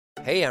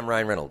Hey, I'm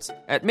Ryan Reynolds.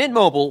 At Mint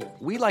Mobile,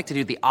 we like to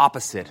do the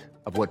opposite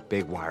of what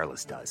Big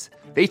Wireless does.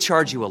 They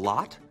charge you a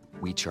lot,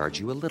 we charge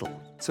you a little.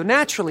 So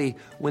naturally,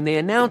 when they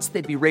announced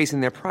they'd be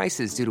raising their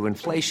prices due to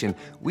inflation,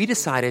 we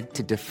decided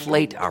to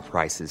deflate our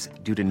prices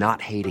due to not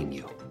hating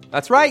you.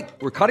 That's right.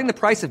 We're cutting the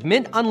price of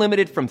Mint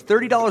Unlimited from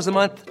 $30 a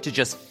month to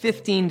just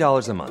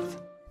 $15 a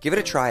month. Give it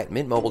a try at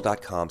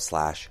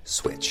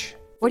mintmobile.com/switch.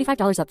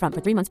 $45 up front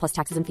for 3 months plus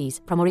taxes and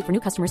fees. Promo rate for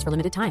new customers for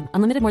limited time.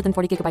 Unlimited more than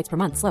 40 gigabytes per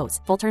month slows.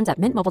 Full terms at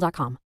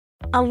mintmobile.com.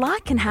 A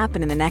lot can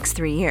happen in the next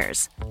 3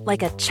 years.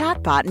 Like a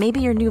chatbot may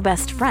be your new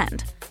best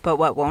friend. But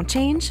what won't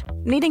change?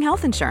 Needing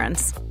health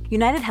insurance.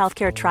 United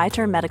Healthcare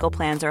Tri-Term Medical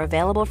Plans are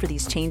available for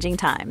these changing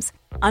times.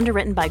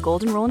 Underwritten by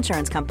Golden Rule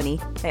Insurance Company,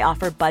 they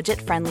offer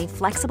budget-friendly,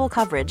 flexible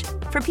coverage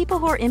for people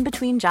who are in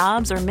between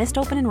jobs or missed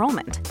open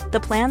enrollment. The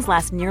plans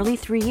last nearly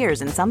 3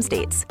 years in some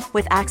states,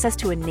 with access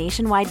to a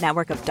nationwide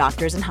network of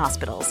doctors and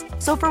hospitals.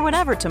 So for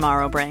whatever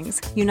tomorrow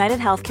brings, United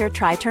Healthcare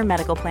Tri-Term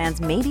Medical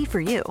Plans may be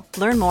for you.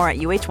 Learn more at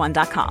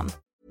uh1.com.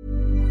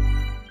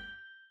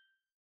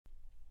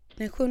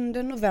 Den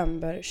 7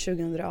 november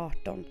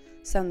 2018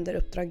 sänder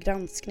Uppdrag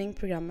granskning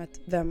programmet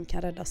Vem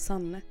kan rädda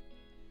Sanne?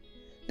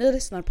 Ni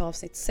lyssnar på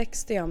avsnitt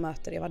 6 där jag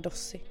möter Eva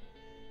Dozzi.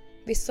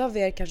 Vissa av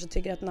er kanske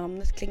tycker att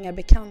namnet klingar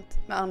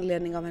bekant med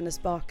anledning av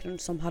hennes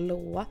bakgrund som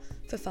hallåa,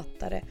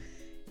 författare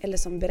eller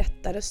som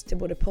berättarröst till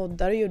både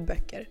poddar och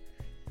ljudböcker.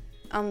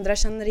 Andra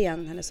känner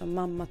igen henne som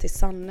mamma till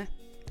Sanne.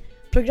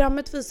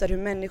 Programmet visar hur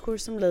människor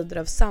som lider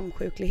av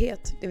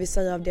samsjuklighet, det vill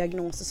säga av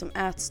diagnoser som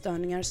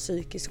ätstörningar,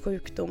 psykisk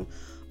sjukdom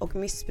och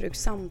missbruk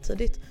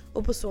samtidigt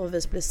och på så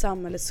vis blir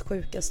samhällets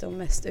sjukaste och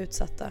mest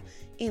utsatta,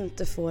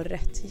 inte får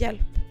rätt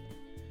hjälp.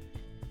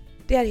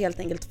 Det är helt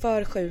enkelt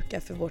för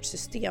sjuka för vårt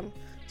system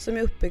som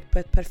är uppbyggt på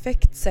ett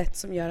perfekt sätt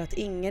som gör att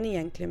ingen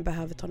egentligen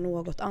behöver ta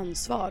något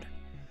ansvar.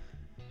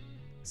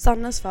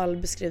 Sannes fall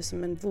beskrivs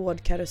som en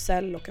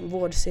vårdkarusell och en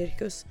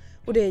vårdcirkus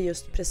och det är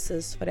just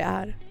precis vad det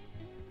är.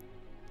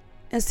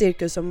 En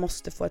cirkus som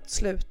måste få ett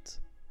slut.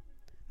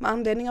 Med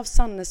anledning av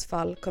Sannes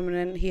fall kommer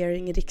en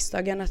hearing i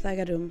riksdagen att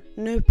äga rum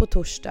nu på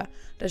torsdag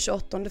den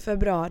 28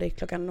 februari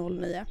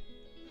klockan 09.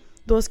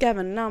 Då ska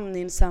även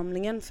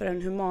namninsamlingen för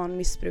en human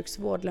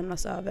missbruksvård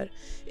lämnas över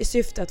i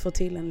syfte att få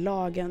till en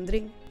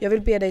lagändring. Jag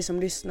vill be dig som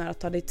lyssnar att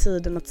ta dig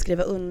tiden att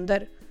skriva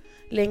under.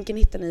 Länken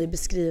hittar ni i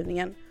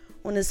beskrivningen.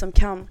 Och ni som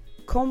kan,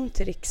 kom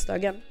till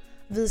riksdagen.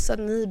 Visa att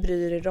ni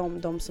bryr er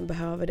om de som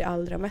behöver det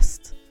allra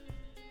mest.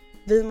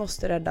 Vi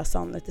måste rädda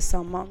Sanne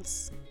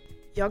tillsammans.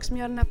 Jag som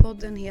gör den här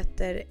podden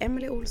heter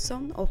Emily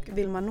Olsson och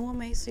vill man nå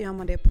mig så gör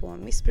man det på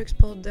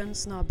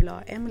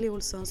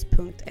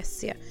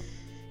missbrukspodden@emilyolssons.se.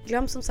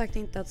 Glöm som sagt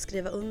inte att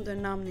skriva under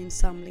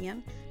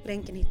namninsamlingen.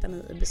 Länken hittar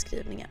ni i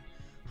beskrivningen.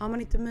 Har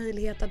man inte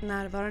möjlighet att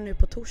närvara nu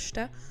på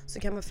torsdag så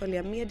kan man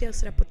följa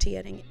medias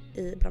rapportering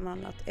i bland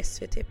annat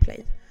SVT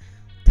Play.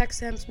 Tack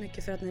så hemskt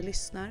mycket för att ni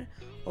lyssnar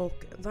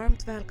och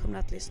varmt välkomna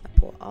att lyssna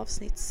på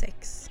avsnitt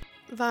 6.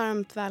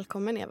 Varmt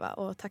välkommen Eva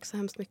och tack så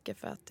hemskt mycket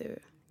för att du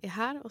är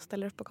här och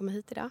ställer upp och kommer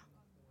hit idag.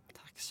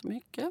 Tack så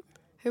mycket.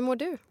 Hur mår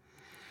du?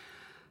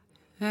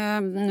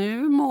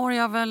 Nu mår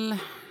jag väl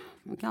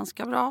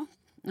ganska bra.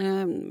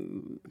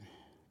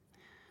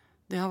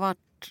 Det har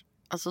varit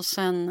alltså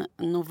sen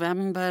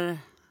november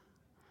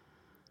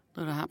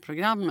då det här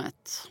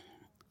programmet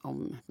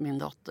om min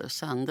dotter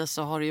sändes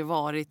så har det ju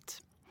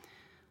varit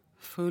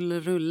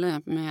full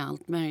rulle med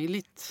allt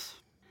möjligt.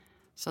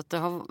 Så att det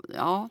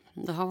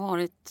har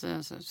varit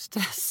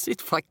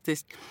stressigt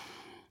faktiskt.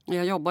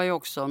 Jag jobbar ju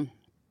också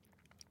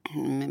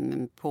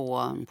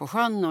på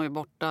sjön och är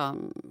borta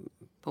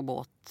på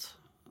båt.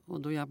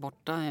 Och då är jag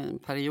borta i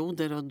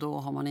perioder och då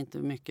har man inte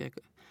mycket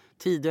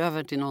tid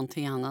över till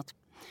någonting annat.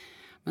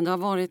 Men det har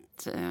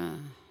varit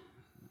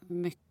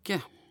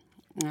mycket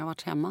när jag har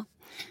varit hemma.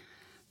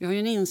 Vi har ju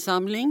en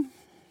insamling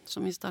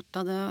som vi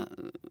startade.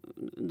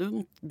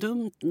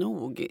 Dumt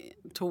nog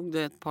tog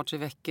det ett par 3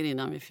 veckor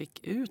innan vi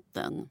fick ut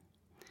den. Och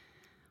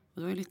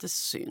det var ju lite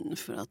synd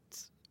för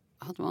att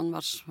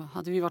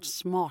hade vi varit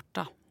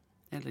smarta,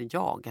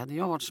 eller hade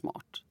jag varit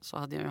smart så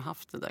hade jag ju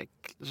haft det där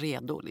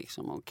redo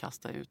liksom att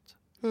kasta ut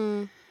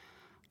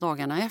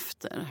dagarna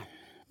efter.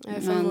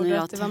 Jag förmodar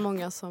att det var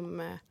många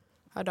som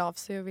hörde av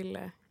sig och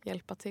ville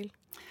hjälpa till.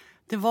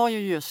 Det var ju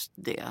just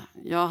det.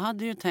 Jag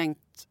hade ju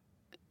tänkt,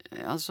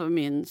 alltså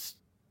min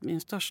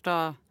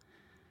största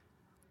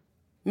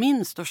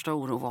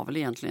oro var väl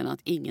egentligen att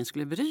ingen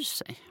skulle bry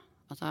sig.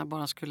 Att det här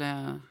bara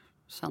skulle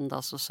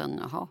sändas och sen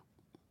jaha.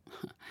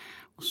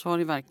 Och så har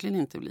det verkligen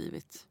inte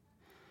blivit.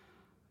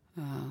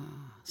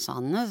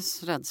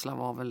 Sannes rädsla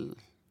var väl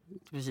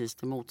precis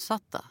det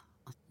motsatta.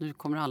 Att nu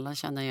kommer alla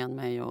känna igen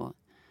mig och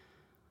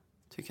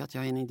tycka att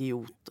jag är en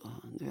idiot. Och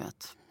du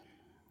vet,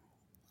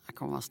 jag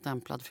kommer vara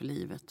stämplad för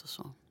livet och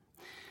så.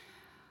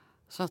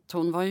 Så att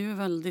hon var ju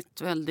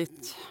väldigt,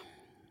 väldigt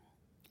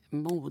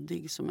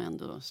modig som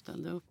ändå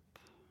ställde upp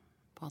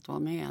på att vara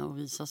med och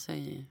visa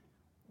sig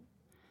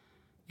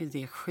i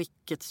det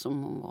skicket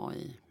som hon var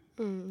i.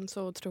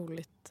 Så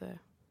otroligt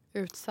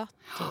utsatt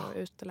och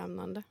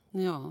utlämnande.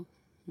 Ja,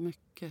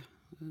 mycket.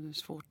 Det är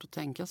svårt att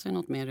tänka sig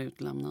något mer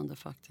utlämnande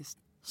faktiskt.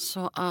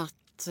 Så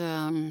att...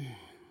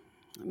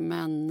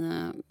 Men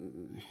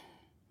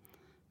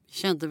vi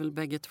kände väl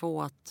bägge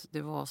två att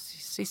det var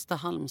sista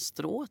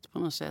halmstrået på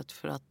något sätt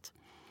för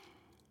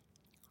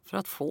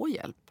att få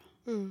hjälp.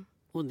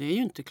 Och det är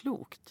ju inte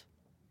klokt.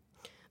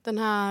 Den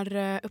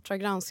här Uppdrag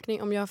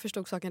granskning, om jag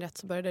förstod saken rätt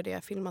så började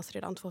det filmas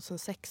redan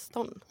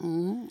 2016.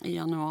 I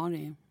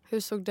januari.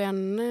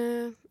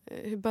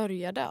 Hur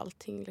började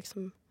allting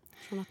liksom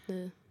från att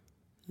ni...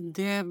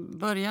 Det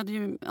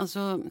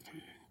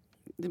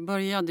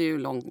började ju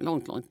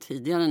långt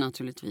tidigare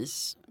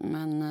naturligtvis.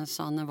 Men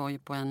Sanne var ju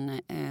på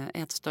en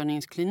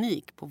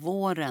ätstörningsklinik på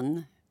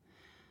våren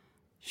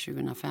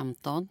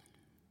 2015.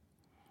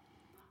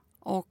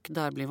 Och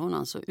där blev hon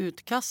alltså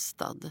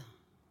utkastad.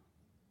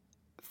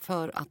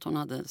 För att hon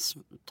hade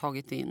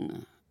tagit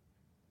in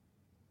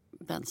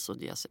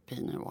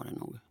bensodiazepiner var det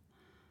nog.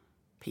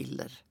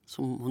 Piller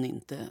som hon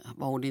inte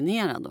var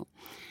ordinerad då.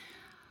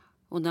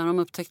 Och när de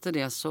upptäckte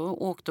det så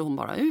åkte hon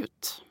bara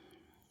ut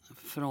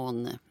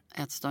från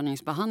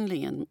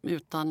ätstörningsbehandlingen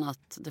utan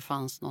att det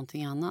fanns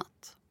någonting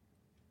annat.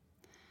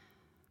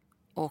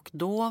 Och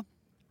då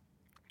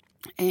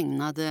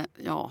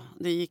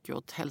det gick ju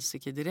åt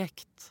helsike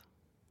direkt.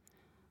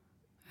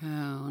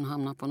 Hon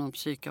hamnade på någon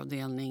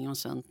psykavdelning och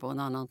sen på en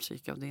annan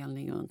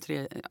psykavdelning. Och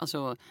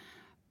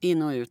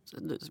in och ut,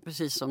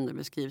 precis som det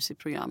beskrivs i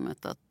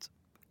programmet, att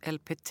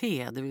LPT,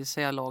 det vill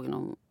säga lagen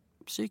om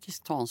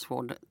psykisk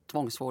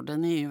tvångsvård,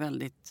 den är ju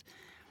väldigt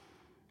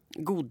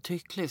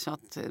godtycklig, så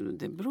att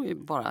det beror ju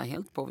bara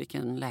helt på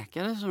vilken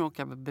läkare som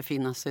råkar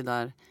befinna sig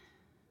där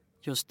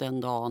just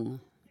den dagen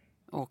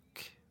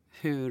och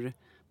hur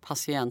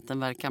patienten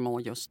verkar må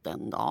just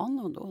den dagen.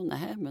 Och då,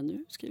 men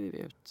nu skriver vi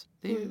ut.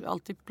 Det är ju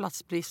alltid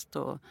platsbrist.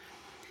 Och,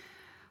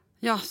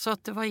 så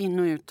att det var in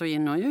och ut och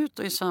in och ut.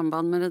 Och i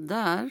samband med det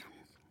där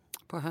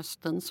på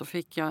hösten så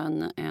fick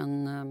jag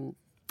en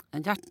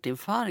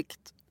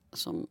hjärtinfarkt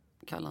som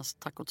kallas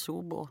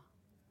Takotsubo.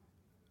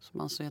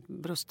 Som alltså är ett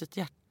brustet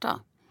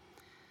hjärta.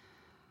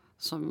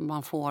 Som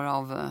man får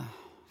av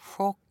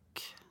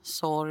chock,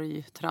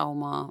 sorg,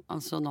 trauma.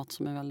 Alltså något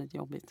som är väldigt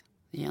jobbigt.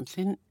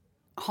 Egentligen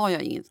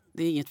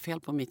det är inget fel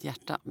på mitt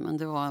hjärta, men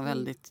det var en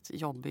väldigt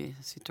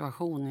jobbig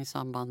situation i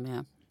samband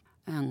med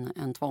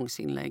en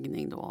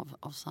tvångsinläggning då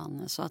av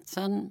Sanne. Så att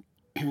sen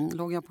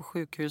låg jag på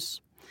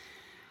sjukhus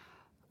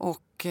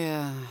och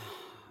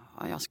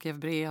jag skrev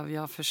brev,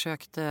 jag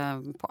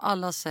försökte på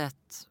alla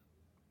sätt,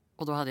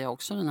 och då hade jag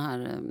också den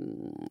här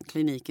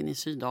kliniken i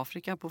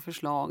Sydafrika på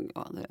förslag.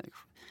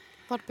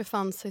 Vart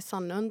befann sig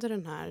Sanne under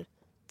den här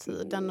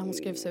tiden när hon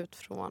skrevs ut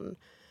från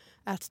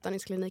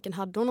ätstörningskliniken?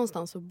 Hade hon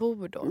någonstans att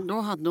bo då? Då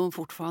hade hon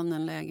fortfarande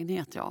en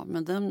lägenhet, ja.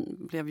 Men den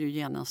blev ju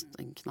genast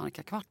en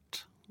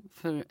knarkarkvart.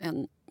 För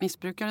en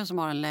missbrukare som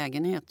har en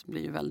lägenhet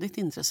blir ju väldigt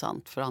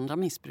intressant för andra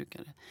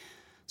missbrukare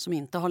som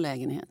inte har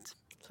lägenhet.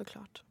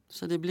 Såklart.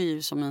 Så det blir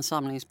ju som en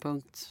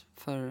samlingspunkt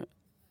för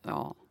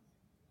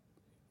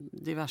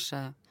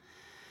diverse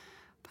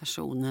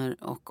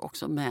personer och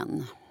också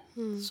män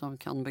som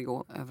kan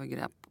begå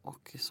övergrepp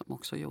och som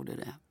också gjorde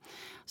det.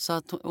 Så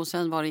att, och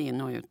sen var det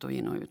in och ut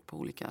på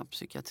olika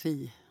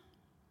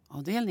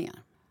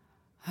psykiatriavdelningar.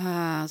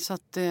 Så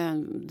att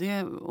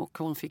och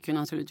hon fick ju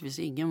naturligtvis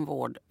ingen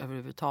vård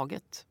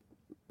överhuvudtaget.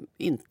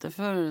 Inte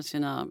för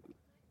sina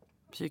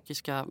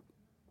psykiska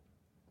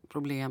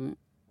problem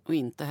och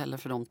inte heller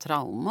för de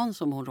trauman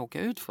som hon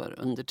råkade ut för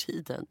under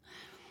tiden.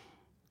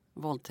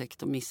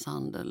 Våldtäkt och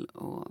misshandel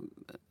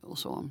och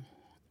så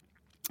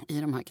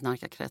i de här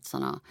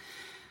knarkarkretsarna.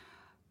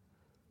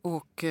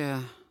 Och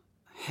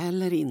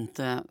heller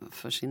inte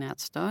för sin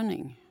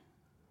ätstörning.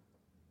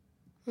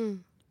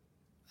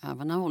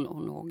 Även när hon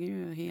låg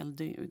ju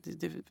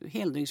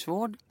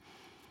heldygnsvård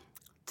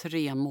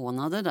 3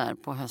 månader där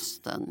på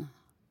hösten.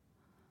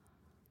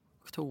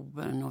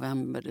 Oktober,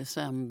 november,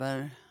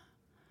 december.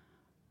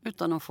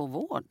 Utan att få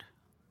vård.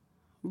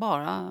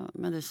 Bara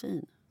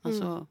medicin.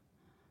 Alltså,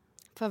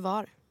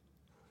 Förvar.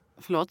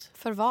 Förlåt?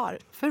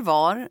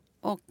 Förvar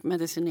och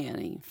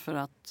medicinering. För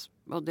att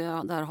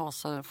där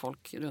hasade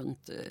folk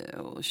runt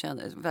och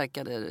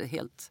verkade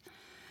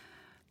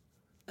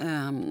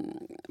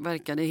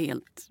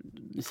helt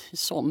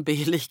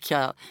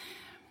zombie-lika.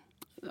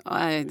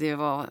 Nej, det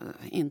var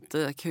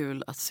inte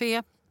kul att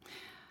se.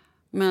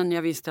 Men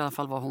jag visste i alla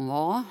fall var hon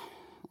var.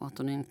 Och att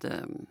hon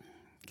inte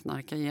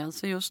knarkade ihjäl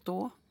sig just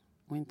då.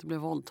 Och inte blev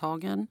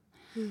våldtagen.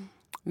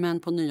 Men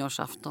på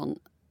nyårsafton,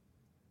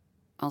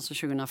 alltså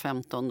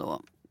 2015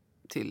 då,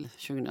 till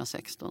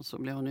 2016 så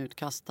blev hon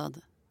utkastad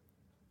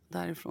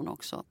därifrån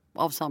också.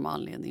 Av samma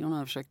anledning. Hon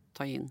hade försökt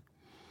ta in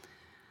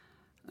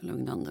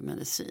lugnande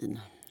medicin.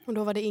 Och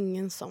då var det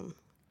ingen som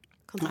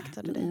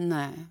kontaktade dig?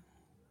 Nej.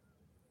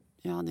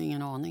 Jag hade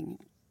ingen aning.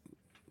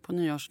 På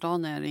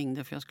nyårsdagen när jag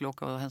ringde för jag skulle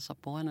åka och hälsa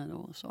på henne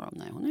då sa de,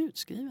 nej, hon är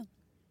utskriven.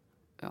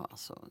 Ja,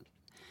 alltså.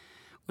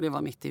 Och det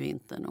var mitt i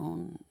vintern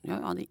och jag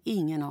hade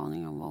ingen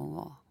aning om vad hon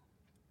var.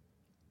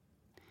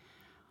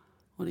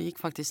 Och det gick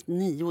faktiskt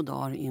 9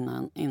 dagar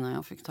innan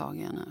jag fick tag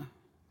i henne.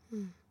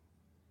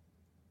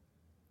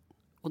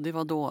 Och det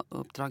var då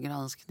Uppdrag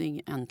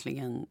granskning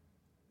äntligen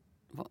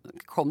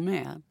kom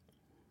med.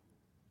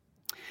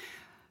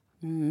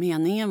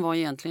 Meningen var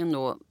egentligen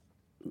då...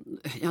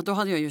 Ja, då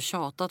hade jag ju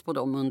tjatat på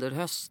dem under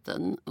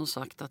hösten och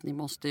sagt att ni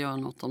måste göra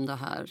något om det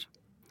här.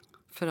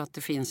 För att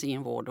det finns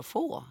ingen vård att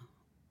få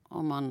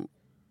om man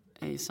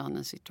är i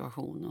Sannes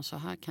situation. Och så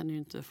här kan det ju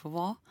inte få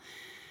vara.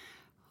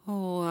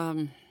 Och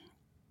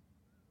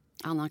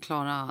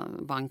Anna-Klara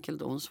Bankel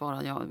då, hon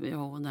svarade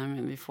nej,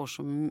 men vi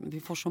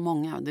får så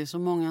många. Det är så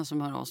många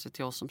som hör av sig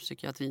till oss om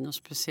psykiatrin och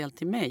speciellt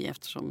till mig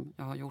eftersom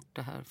jag har gjort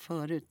det här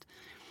förut.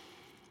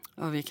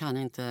 Och vi kan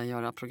inte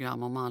göra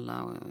program om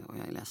alla och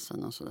jag är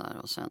ledsen och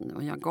sådär.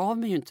 Och jag gav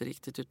mig ju inte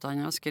riktigt utan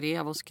jag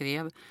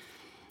skrev,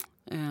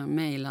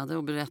 mejlade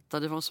och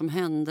berättade vad som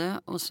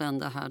hände. Och sen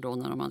det här då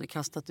när de hade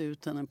kastat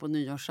ut henne på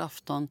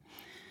nyårsafton.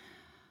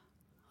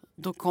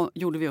 Då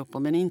gjorde vi upp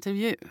om en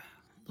intervju.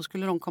 Då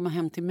skulle de komma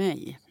hem till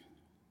mig.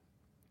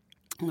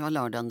 Det var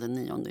lördagen den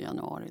 9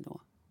 januari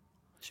då,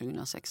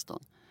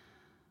 2016.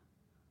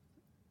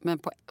 Men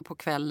på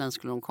kvällen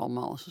skulle de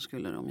komma och så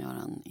skulle de göra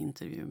en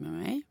intervju med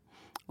mig.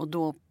 Och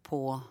då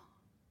på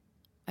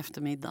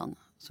eftermiddagen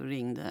så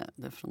ringde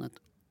det från ett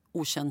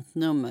okänt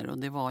nummer. Och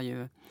det var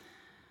ju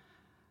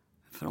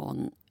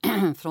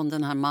från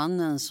den här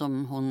mannen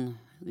som hon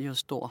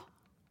just då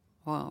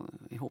var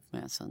ihop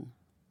med sen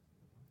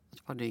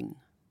ett par dygn.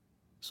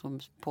 Som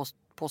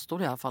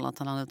påstod i alla fall att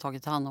han hade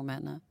tagit hand om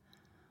henne.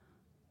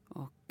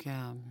 Och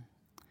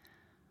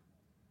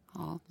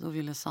då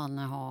ville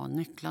Sanne ha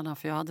nycklarna.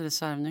 För jag hade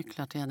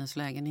reservnycklar till hennes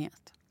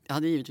lägenhet. Jag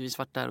hade givetvis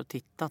varit där och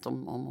tittat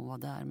om hon var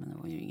där. Men det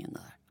var ju ingen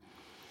där.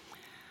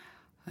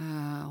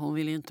 Hon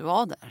ville ju inte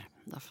vara där.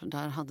 Därför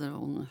där hade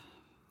hon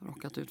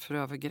råkat ut för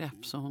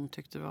övergrepp. Så hon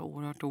tyckte det var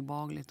oerhört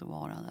obehagligt att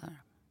vara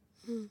där.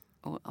 Mm.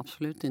 Och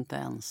absolut inte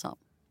ensam.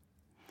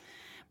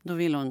 Då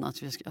ville hon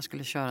att jag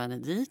skulle köra henne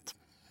dit.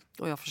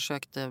 Och jag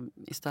försökte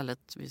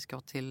istället, vi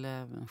ska till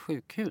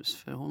sjukhus.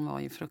 För hon var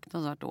i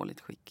fruktansvärt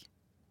dåligt skick.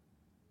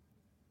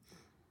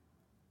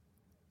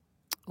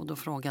 Och då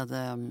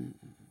frågade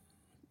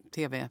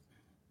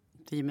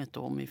tv-teamet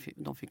då om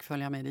de fick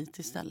följa med dit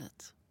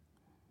istället.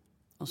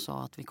 Och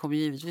sa att vi kommer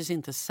givetvis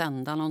inte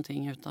sända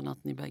någonting utan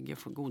att ni bägge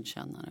får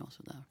godkänna det och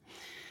sådär.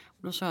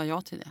 Och då sa jag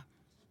ja till det.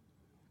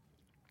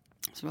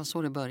 Så det var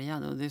så det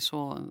började och det är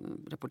så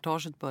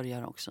reportaget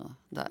börjar också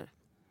där.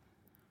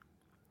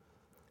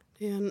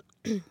 Det är en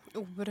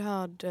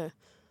oerhört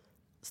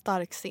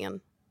stark scen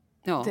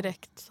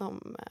direkt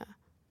som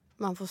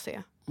man får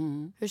se.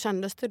 Mm. Hur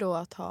kändes det då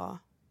att ha,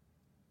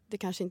 det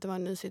kanske inte var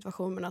en ny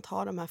situation, men att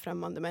ha de här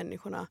främmande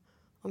människorna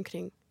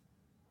omkring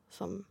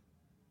som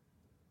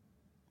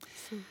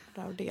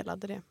där och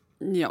delade det?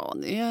 Ja,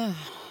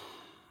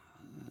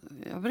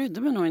 jag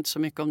brydde mig nog inte så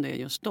mycket om det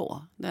just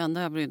då. Det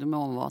enda jag brydde mig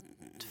om var att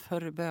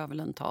för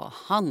bövelen ta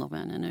hand om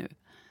henne nu.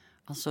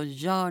 Alltså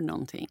gör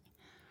någonting.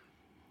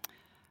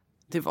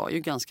 Det var ju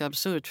ganska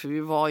absurt för vi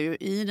var ju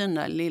i den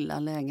där lilla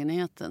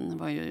lägenheten. Det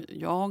var ju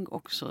jag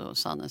och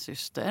Sannes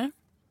syster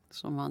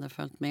som hade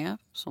följt med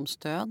som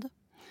stöd.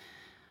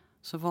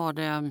 Så var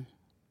det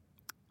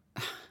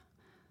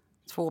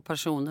 2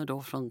 personer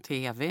då från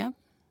tv,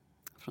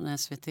 från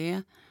SVT.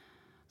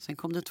 Sen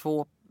kom det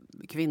 2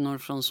 kvinnor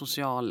från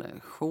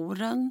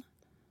socialjouren,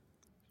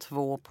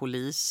 2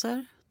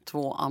 poliser,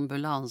 2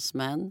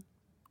 ambulansmän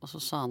och så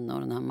Sanne och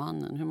den här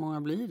mannen. Hur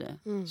många blir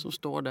det som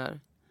står där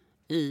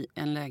i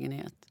en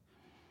lägenhet?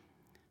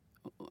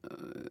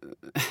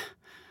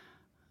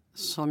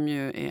 Som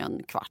ju är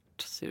en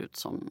kvart, ser ut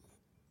som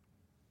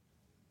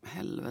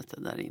helvete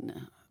där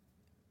inne.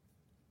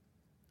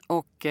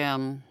 Och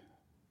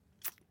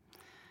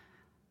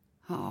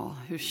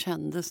hur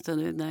kändes det?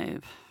 Nej,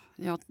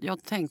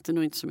 jag tänkte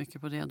nog inte så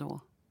mycket på det då.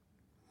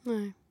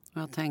 Nej.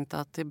 Jag tänkte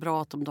att det är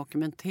bra att de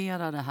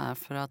dokumenterar det här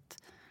för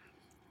att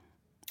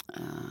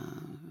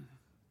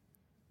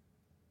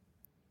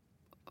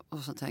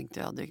och så tänkte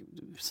jag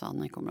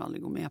Sanne kommer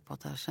aldrig gå med på att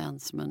det här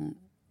känns, men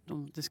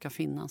det ska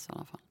finnas i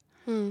alla fall.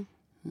 Mm.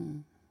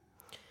 Mm.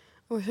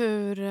 Och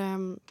hur...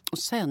 Och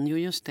sen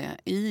just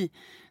det,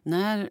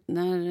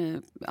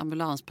 när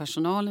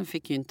ambulanspersonalen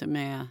fick ju inte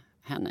med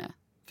henne.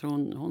 För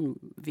hon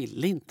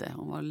ville inte.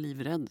 Hon var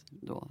livrädd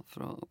då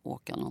för att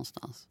åka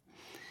någonstans.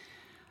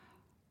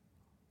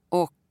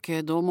 Och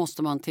då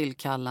måste man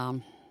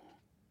tillkalla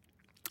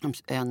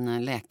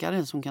en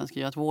läkare som kan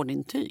skriva ett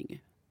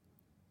vårdintyg.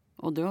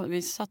 Och då,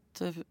 vi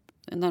satt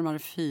närmare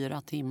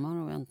 4 timmar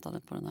och väntade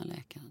på den här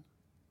läkaren.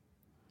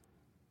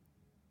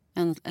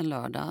 En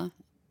lördag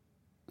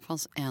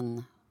fanns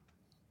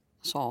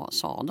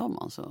sa de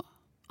alltså.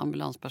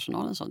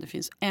 Ambulanspersonalen sa det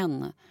finns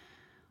en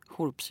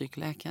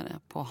jourpsykläkare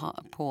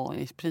på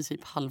i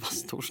princip halva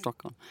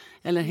Storstockholm.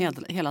 Eller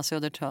hela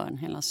Södertörn,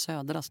 hela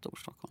södra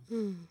Storstockholm.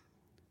 Mm.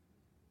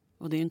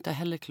 Och det är ju inte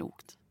heller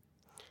klokt.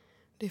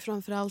 Det är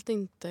framförallt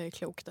inte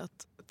klokt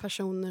att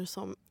personer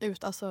som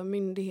alltså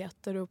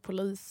myndigheter och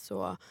polis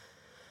och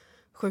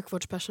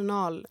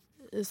sjukvårdspersonal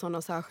i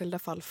sådana särskilda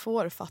fall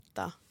får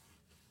fatta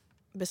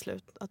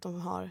beslut. Att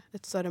de har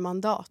ett större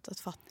mandat att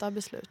fatta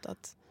beslut,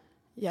 att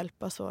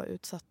hjälpa så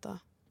utsatta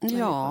människor.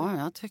 Ja,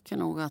 jag tycker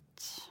nog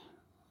att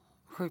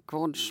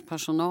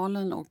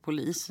sjukvårdspersonalen och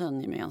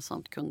polisen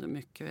gemensamt kunde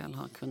mycket väl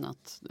ha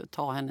kunnat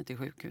ta henne till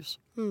sjukhus.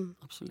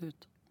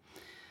 Absolut.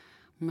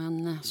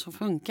 Men så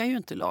funkar ju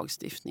inte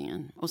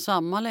lagstiftningen. Och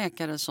samma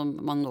läkare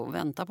som man då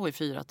väntar på i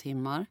 4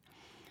 timmar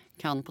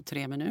kan på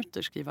 3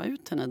 minuter skriva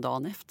ut henne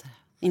dagen efter.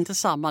 Inte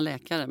samma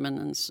läkare,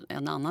 men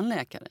en annan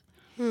läkare.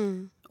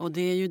 Och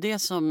det är ju det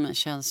som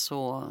känns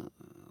så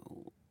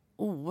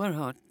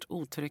oerhört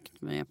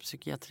otryggt med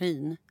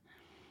psykiatrin.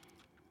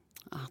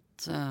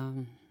 Att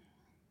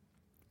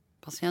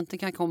patienter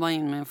kan komma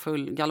in med en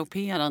full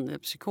galopperande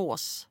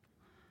psykos.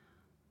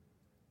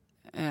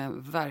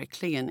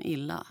 Verkligen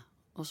illa.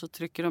 Och så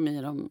trycker de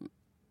i dem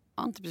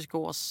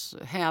antipsykos,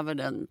 häver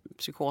den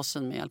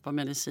psykosen med hjälp av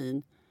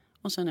medicin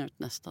och sen ut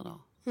nästa dag.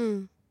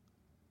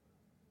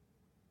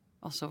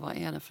 Alltså vad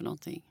är det för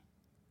någonting?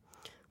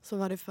 Så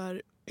var det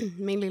för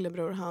min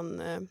lillebror,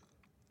 han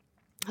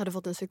hade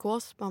fått en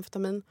psykos på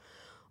amfetamin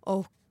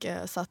och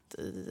satt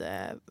i,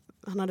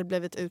 han hade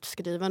blivit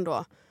utskriven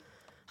då.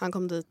 Han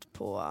kom dit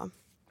på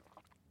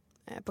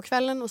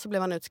kvällen och så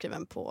blev han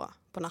utskriven på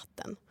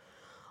natten.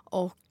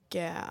 Och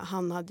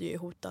han hade ju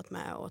hotat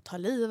med att ta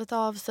livet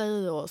av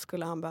sig och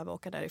skulle han behöva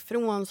åka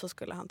därifrån så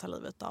skulle han ta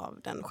livet av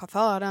den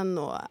chauffören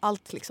och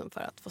allt liksom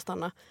för att få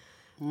stanna.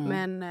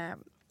 Men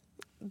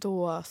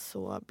då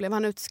så blev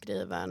han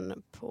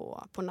utskriven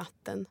på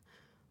natten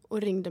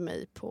och ringde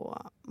mig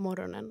på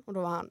morgonen och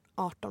då var han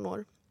 18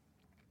 år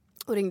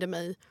och ringde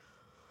mig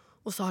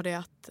och sa det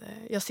att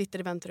jag sitter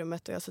i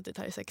väntrummet och jag har suttit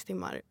här i 6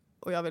 timmar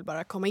och jag vill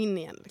bara komma in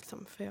igen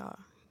liksom, för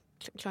jag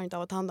klarar inte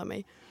av att ta hand om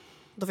mig.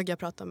 Då fick jag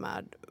prata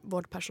med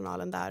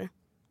vårdpersonalen där.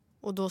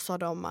 Och då sa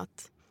de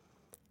att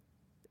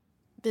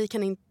vi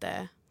kan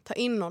inte ta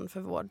in någon för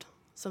vård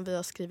som vi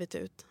har skrivit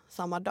ut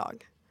samma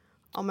dag.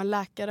 Om en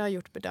läkare har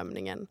gjort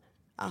bedömningen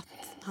att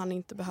han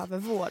inte behöver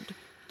vård,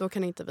 då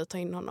kan inte vi ta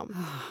in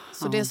honom.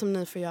 Så det som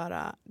ni får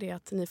göra, det är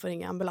att ni får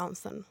ringa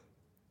ambulansen.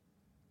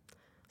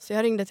 Så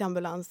jag ringde till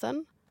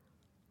ambulansen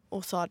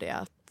och sa det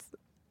att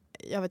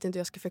jag vet inte hur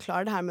jag ska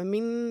förklara det här, men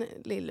min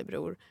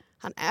lillebror,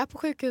 han är på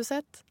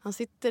sjukhuset. Han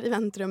sitter i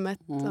väntrummet.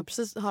 Han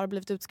precis har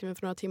blivit utskriven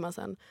för några timmar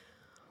sedan.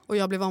 Och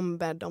jag blev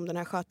ombedd om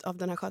av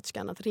den här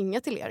sköterskan att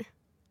ringa till er.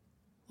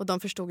 Och de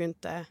förstod ju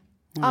inte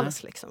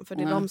alls liksom. För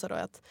det de sa då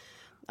att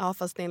ja,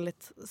 fast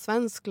enligt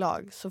svensk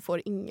lag så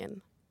får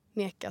ingen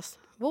nekas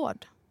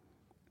vård.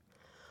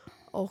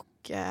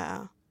 Och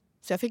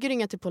så jag fick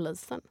ringa till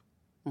polisen.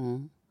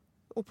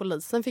 Och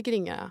polisen fick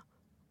ringa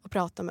och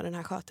prata med den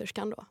här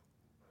sköterskan då.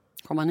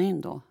 Kom han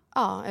in då?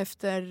 Ja,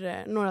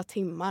 efter några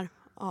timmar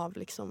av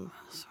liksom...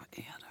 Så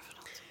är det för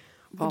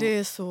något. Och det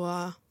är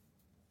så...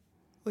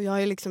 Och jag har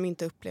ju liksom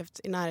inte upplevt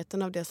i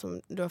närheten av det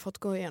som du har fått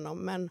gå igenom.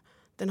 Men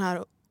den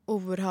här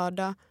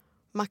oerhörda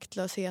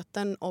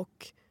maktlösheten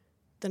och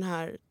den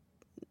här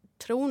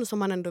tron som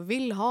man ändå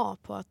vill ha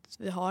på att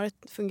vi har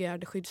ett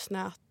fungerande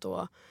skyddsnät.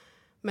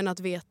 Men att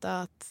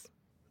veta att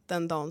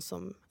den dagen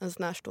som ens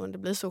närstående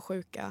blir så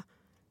sjuka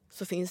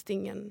så finns det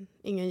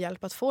ingen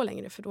hjälp att få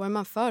längre. För då är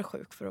man för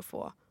sjuk för att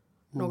få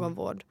någon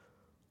vård.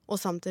 Och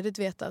samtidigt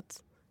veta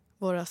att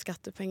våra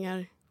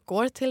skattepengar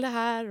går till det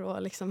här.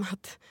 Och liksom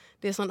att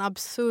det är en sån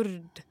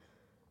absurd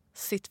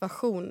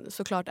situation.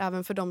 Såklart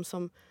även för de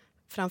som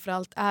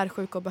framförallt är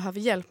sjuka och behöver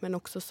hjälp. Men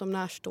också som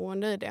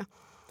närstående i det.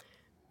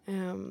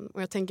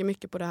 Och jag tänker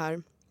mycket på det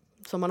här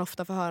som man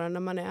ofta får höra när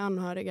man är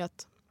anhörig.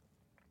 Att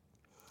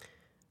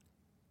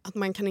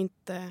man kan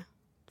inte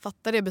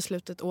fatta det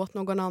beslutet åt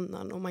någon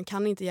annan. Och man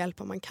kan inte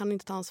hjälpa, man kan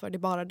inte ta ansvar. Det är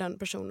bara den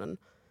personen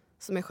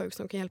som är sjuk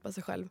som kan hjälpa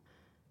sig själv.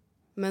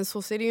 Men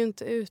så ser det ju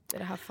inte ut i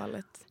det här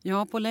fallet.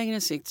 Ja, på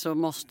längre sikt så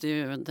måste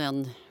ju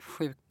den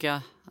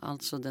sjuka,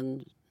 alltså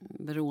den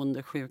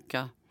beroende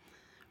sjuka,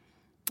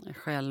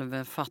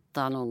 själv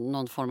fatta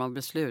någon form av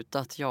beslut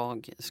att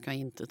jag ska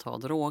inte ta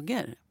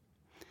droger.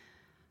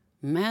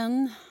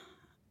 Men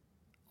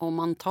om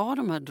man tar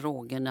de här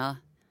drogerna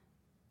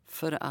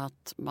för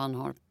att man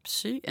har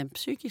en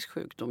psykisk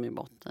sjukdom i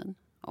botten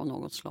av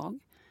något slag,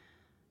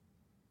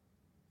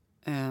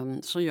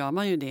 så gör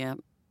man ju det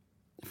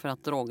för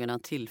att drogerna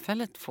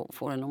tillfälligt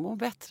får en att må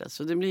bättre.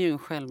 Så det blir ju en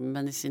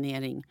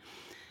självmedicinering.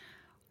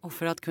 Och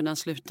för att kunna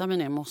sluta med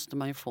det måste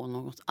man ju få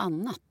något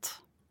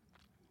annat.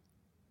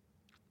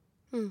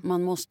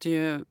 Man måste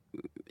ju,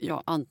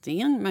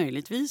 antingen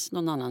möjligtvis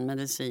någon annan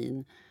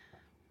medicin,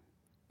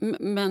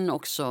 men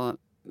också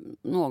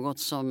något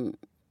som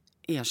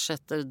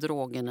ersätter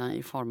drogerna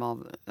i form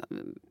av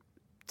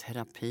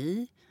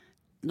terapi,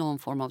 någon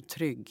form av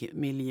trygg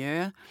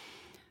miljö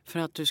för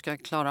att du ska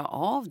klara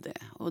av det.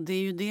 Och det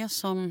är ju det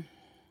som...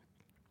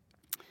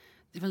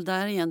 Det är väl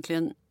där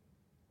egentligen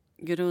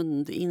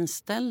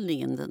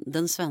grundinställningen,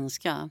 den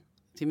svenska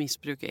till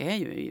missbruk är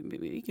ju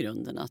i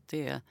grunden att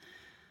det är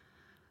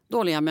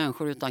dåliga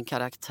människor utan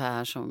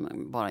karaktär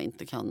som bara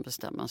inte kan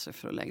bestämma sig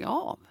för att lägga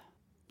av.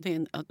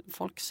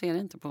 Folk ser det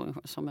inte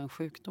som en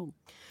sjukdom.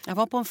 Jag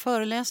var på en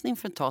föreläsning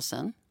för ett tag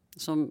sedan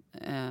som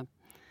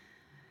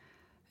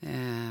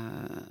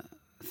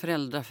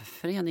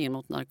Föräldraföreningen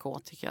mot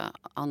narkotika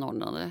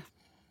anordnade.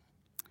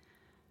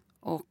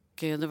 Och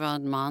det var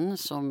en man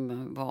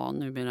som var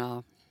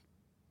numera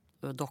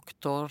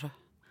doktor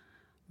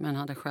men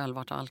hade själv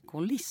varit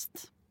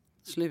alkoholist.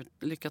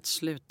 Lyckats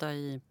sluta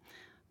i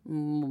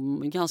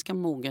ganska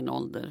mogen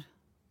ålder.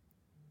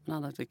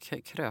 Han hade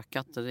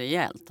krökat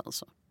rejält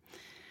alltså.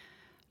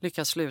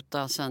 Lyckats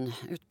sluta, sen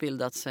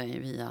utbildat sig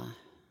via,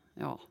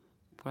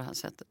 på det här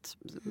sättet.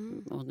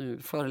 Och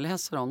nu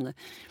föreläser om det.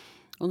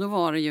 Och då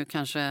var det ju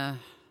kanske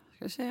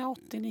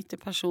 80-90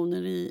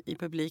 personer i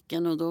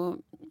publiken. Och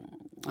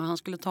han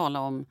skulle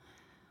tala om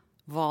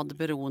vad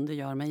beroende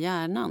gör med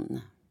hjärnan.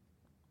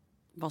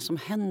 Vad som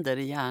händer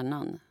i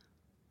hjärnan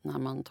när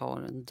man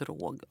tar en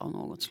drog av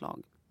något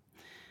slag.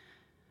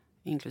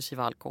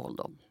 Inklusive alkohol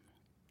då.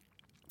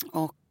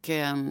 Och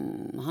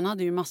han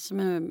hade ju massor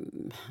med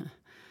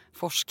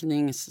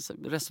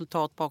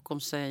forskningsresultat bakom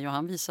sig. Och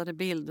han visade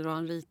bilder och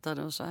han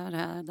ritade och så här.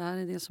 Det här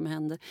är det som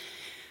händer.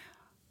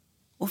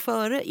 Och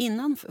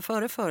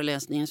före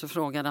föreläsningen så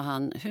frågade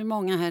han hur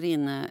många här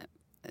inne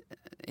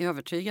är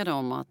övertygade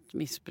om att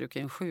missbruk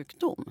är en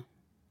sjukdom.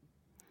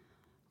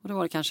 Och då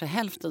var det kanske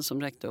hälften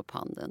som räckte upp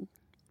handen.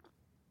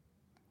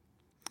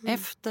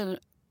 Efter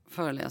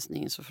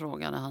föreläsningen så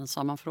ställde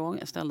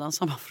han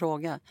samma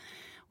fråga.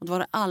 Och då var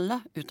det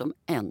alla utom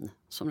en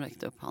som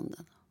räckte upp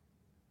handen.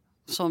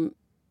 Som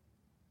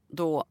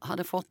då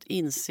hade fått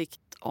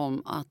insikt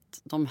om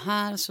att de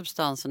här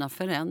substanserna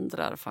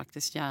förändrar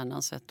faktiskt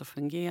hjärnans sätt att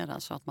fungera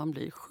så att man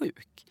blir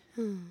sjuk.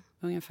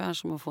 Ungefär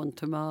som att få en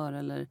tumör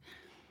eller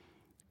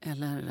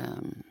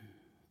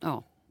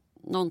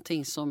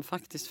någonting som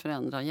faktiskt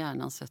förändrar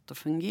hjärnans sätt att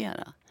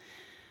fungera.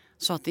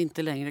 Så att det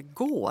inte längre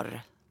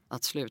går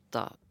att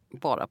sluta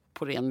bara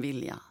på ren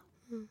vilja.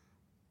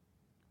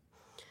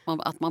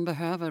 Att man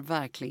behöver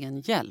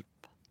verkligen hjälp.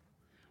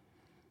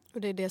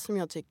 Och det är det som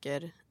jag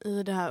tycker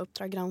i det här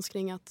Uppdrag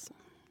granskning, att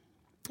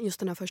just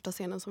den här första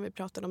scenen som vi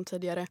pratade om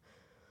tidigare,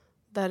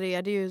 där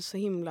är det ju så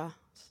himla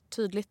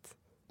tydligt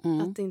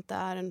att det inte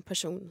är en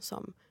person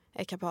som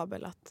är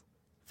kapabel att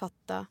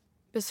fatta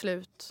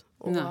beslut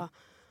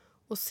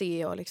och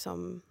se och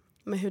liksom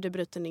med hur det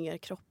bryter ner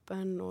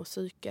kroppen och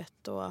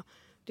psyket. Och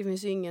det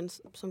finns ju ingen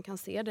som kan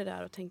se det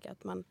där och tänka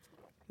att man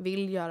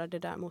vill göra det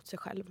där mot sig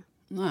själv.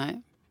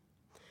 Nej.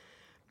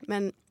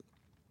 Men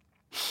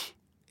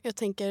jag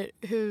tänker,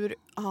 hur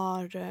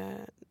har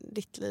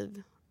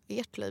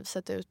ert liv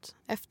sett ut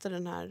efter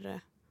den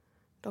här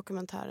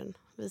dokumentären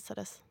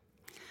visades?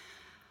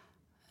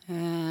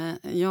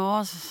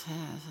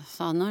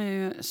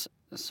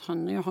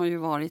 Sanne har ju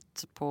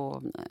varit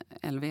på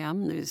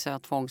LVM, det vill säga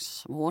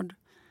tvångsvård,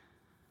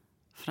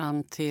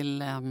 fram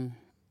till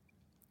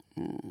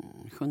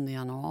 7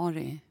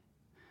 januari.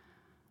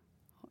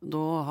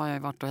 Då har jag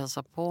varit och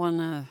hälsat på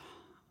henne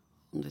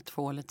om det är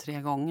 2 eller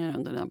 3 gånger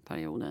under den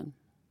perioden.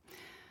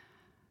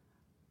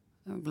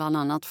 Bland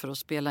annat för att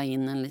spela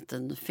in en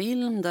liten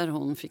film där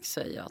hon fick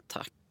säga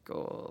tack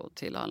och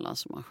till alla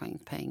som har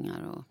skänkt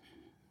pengar och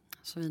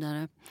så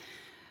vidare.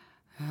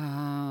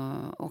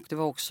 Och det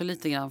var också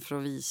lite grann för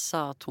att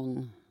visa att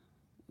hon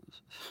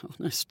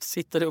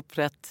sitter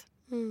upprätt.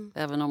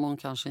 Även om hon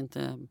kanske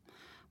inte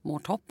mår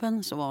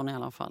toppen, så var hon i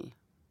alla fall.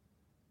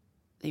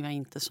 Det var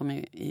inte som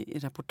i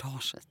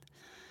reportaget.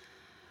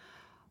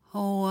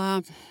 Och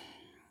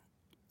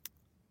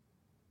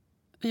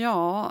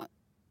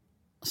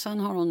sen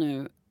har hon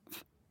nu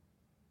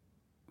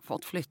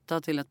fått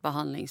flytta till ett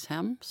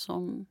behandlingshem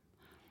som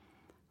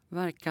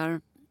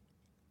verkar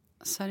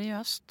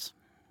seriöst.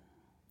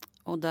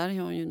 Och där är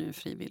hon ju nu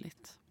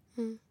frivilligt.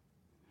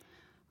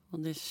 Och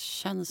det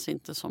känns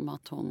inte som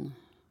att hon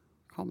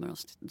kommer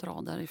att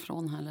dra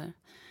därifrån heller.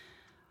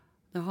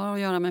 Det har att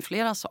göra med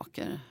flera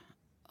saker.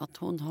 Att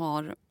hon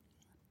har...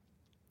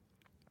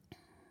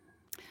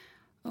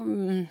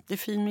 det är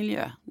fin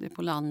miljö. Det är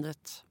på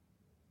landet.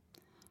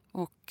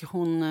 Och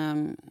hon...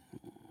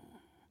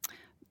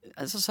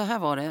 alltså så här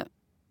var det.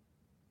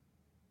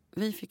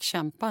 Vi fick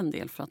kämpa en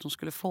del för att hon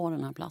skulle få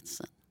den här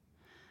platsen.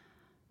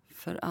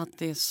 För att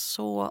det är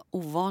så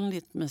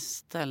ovanligt med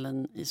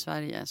ställen i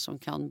Sverige som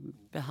kan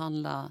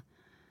behandla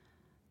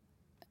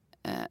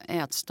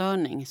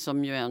ätstörning,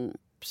 som ju är en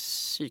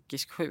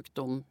psykisk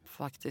sjukdom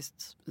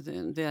faktiskt.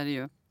 Det är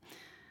ju.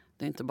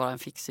 Det är inte bara en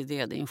fix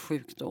idé, det är en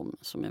sjukdom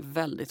som är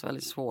väldigt,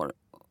 väldigt svår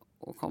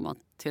att komma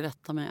till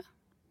rätta med.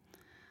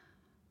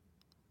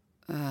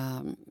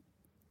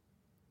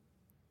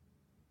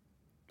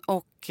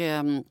 Och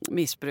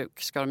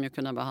missbruk ska de ju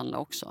kunna behandla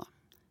också.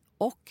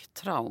 Och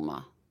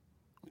trauma,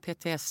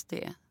 PTSD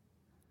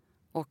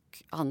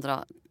och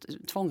andra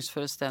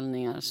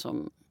tvångsföreställningar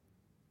som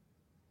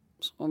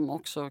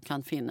också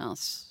kan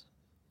finnas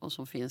och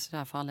som finns i det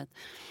här fallet.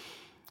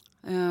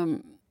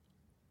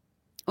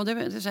 Och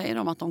det säger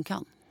de att de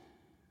kan.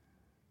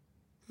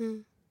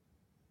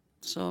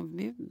 Så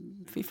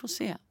vi får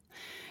se.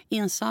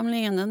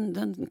 Insamlingen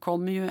den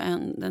kommer ju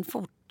den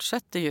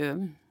fortsätter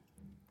ju.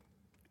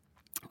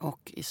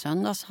 Och i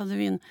söndags hade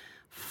vi en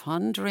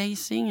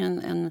fundraising,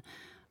 en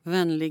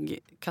vänlig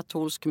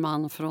katolsk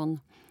man från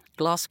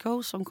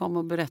Glasgow som kom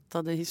och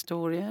berättade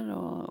historier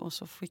och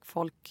så fick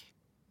folk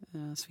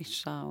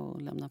swisha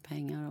och lämna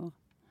pengar.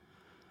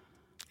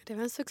 Det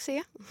var en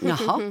succé.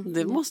 Jaha,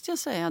 det måste jag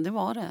säga. Det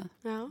var det.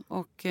 Ja.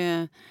 Och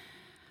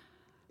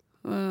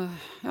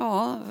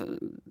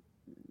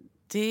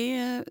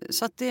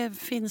så att det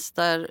finns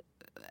där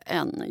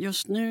än.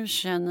 Just nu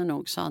känner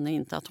nog Sanne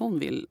inte att hon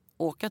vill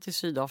åka till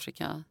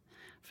Sydafrika.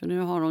 För nu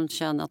har hon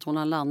känt att hon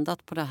har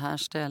landat på det här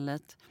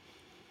stället.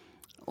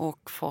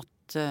 Och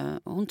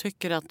hon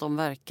tycker att de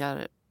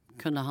verkar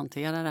kunna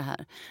hantera det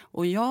här.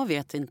 Och jag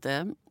vet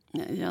inte.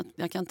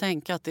 Jag kan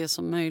tänka att det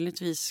som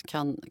möjligtvis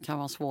kan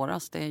vara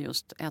svårast är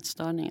just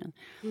ätstörningen.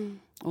 Mm.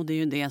 Och det är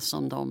ju det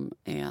som de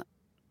är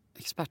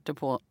experter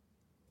på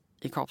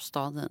i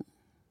Kapstaden.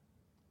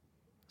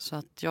 Så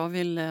att jag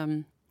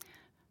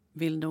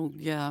vill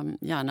nog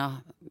gärna...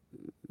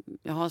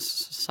 Jag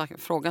har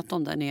frågat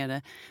dem där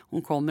nere.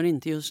 Hon kommer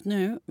inte just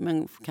nu,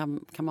 men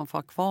kan man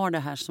få kvar det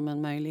här som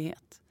en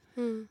möjlighet?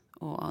 Mm.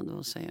 Och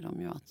då säger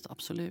de ju att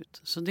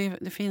absolut. Så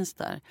det finns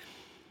där.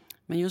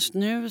 Men just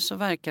nu så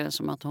verkar det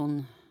som att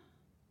hon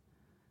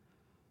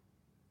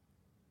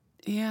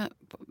är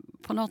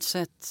på något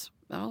sätt...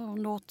 Ja,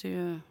 hon låter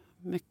ju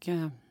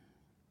mycket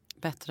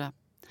bättre.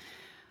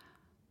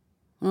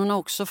 Hon har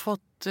också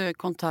fått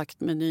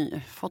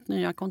fått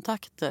nya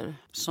kontakter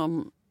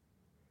som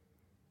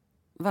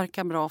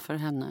verkar bra för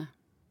henne.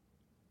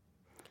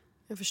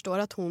 Jag förstår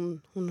att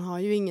hon har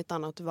ju inget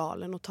annat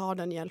val än att ta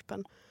den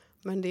hjälpen.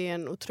 Men det är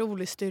en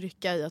otrolig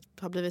styrka i att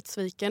ha blivit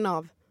sviken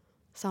av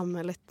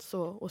samhället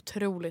så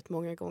otroligt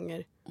många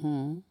gånger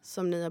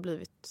som ni har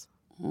blivit.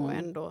 Och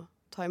ändå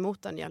ta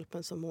emot den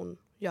hjälpen som hon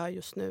gör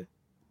just nu.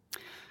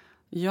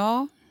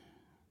 Ja,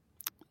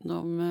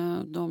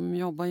 de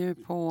jobbar ju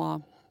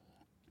på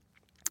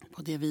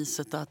det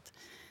viset att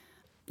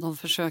de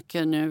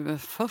försöker nu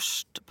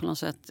först på något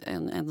sätt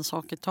en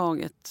sak i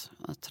taget,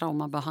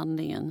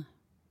 traumabehandlingen.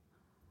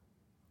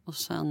 Och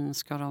sen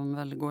ska de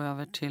väl gå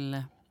över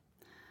till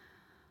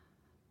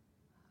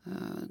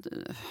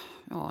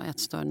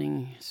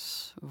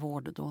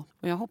ätstörningsvård då.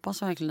 Och jag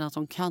hoppas verkligen att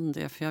de kan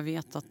det, för jag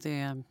vet att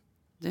det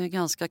är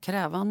ganska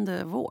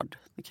krävande vård.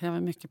 Det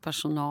kräver mycket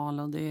personal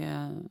och det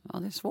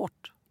är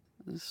svårt.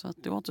 Så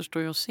att det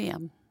återstår ju att se.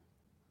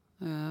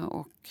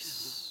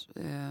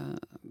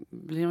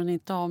 Blir hon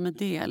inte av med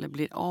det eller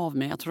blir av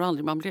med... Jag tror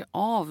aldrig man blir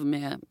av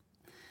med... Om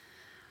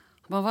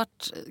man har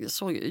varit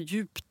så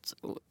djupt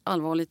och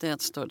allvarligt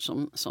ätstörd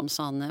som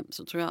Sanne,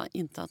 så tror jag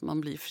inte att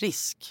man blir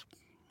frisk.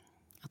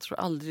 Jag tror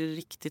aldrig det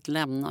riktigt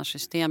lämnar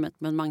systemet,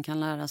 men man kan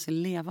lära sig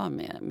leva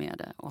med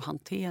det och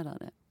hantera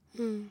det.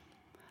 Mm.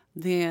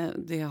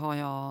 Det har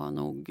jag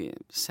nog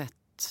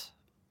sett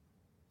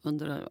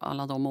under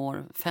alla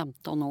de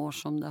 15 år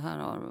som det här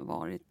har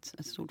varit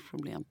ett stort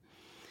problem.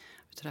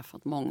 Jag har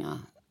träffat många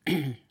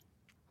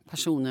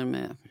personer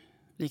med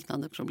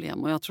liknande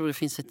problem. Och jag tror det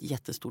finns ett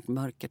jättestort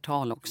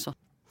mörkertal också.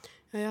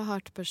 Jag har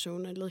hört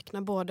personer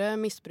likna både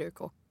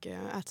missbruk och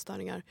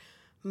ätstörningar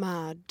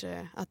med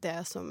att det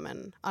är som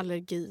en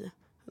allergi.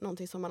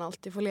 Någonting som man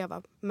alltid får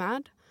leva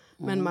med.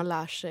 Men man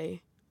lär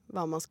sig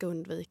vad man ska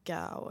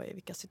undvika och i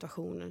vilka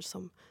situationer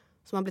som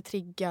man blir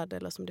triggad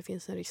eller som det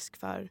finns en risk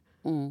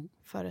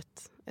för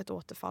ett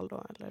återfall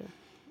då.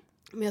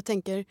 Men jag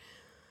tänker,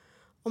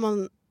 om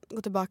man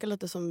går tillbaka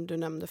lite som du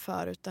nämnde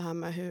förut, det här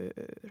med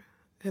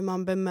hur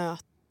man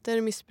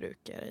bemöter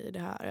missbrukare i det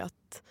här.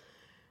 Att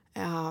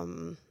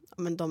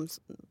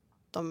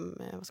de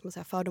vad ska man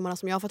säga, fördomarna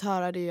som jag har fått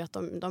höra, det är ju att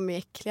de är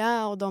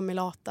äckliga och de är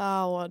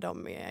lata och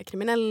de är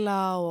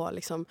kriminella och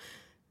liksom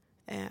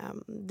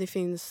det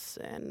finns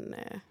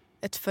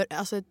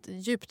ett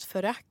djupt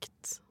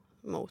förakt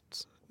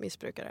mot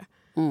missbrukare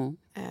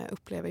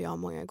upplever jag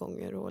många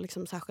gånger, och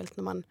liksom särskilt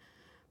när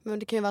men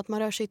det kan ju vara att man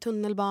rör sig i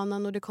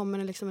tunnelbanan och det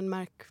kommer liksom en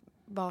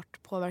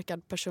märkbart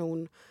påverkad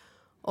person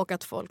och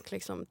att folk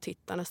liksom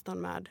tittar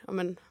nästan med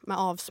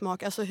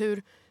avsmak. Alltså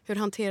hur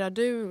hanterar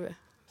du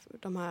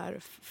de här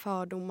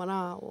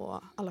fördomarna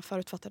och alla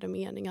förutfattade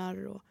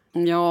meningar?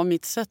 Ja,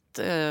 mitt sätt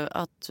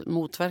att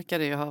motverka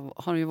det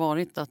har ju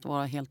varit att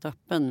vara helt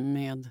öppen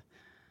med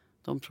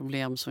de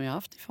problem som jag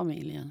haft i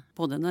familjen.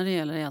 Både när det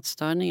gäller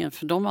ätstörningen,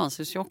 för de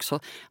anses ju också...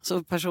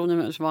 Alltså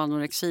personer som har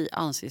anorexi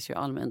anses ju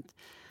allmänt,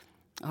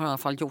 har i alla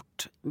fall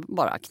gjort,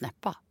 bara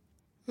knäppa.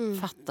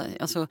 Fatta.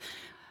 Alltså,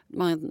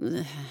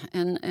 man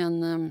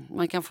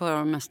kan få höra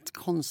de mest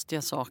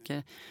konstiga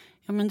saker.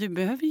 Ja, men du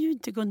behöver ju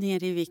inte gå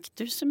ner i vikt.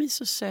 Du som är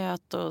så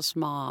söt och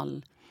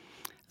smal.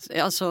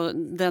 Alltså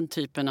den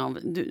typen av...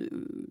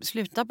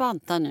 sluta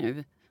banta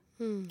nu.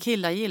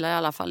 Killar gillar i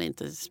alla fall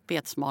inte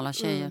spetsmala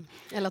tjejer.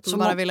 Eller att de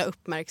bara vill ha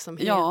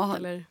uppmärksamhet. Ja,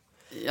 eller...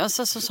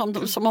 alltså,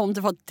 som om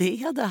det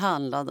var det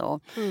handlade om.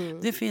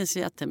 Det finns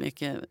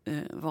jättemycket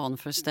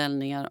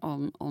vanföreställningar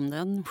om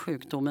den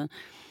sjukdomen.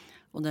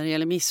 Och när det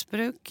gäller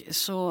missbruk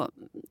så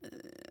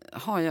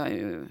har jag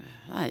ju...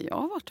 Nej, jag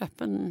har varit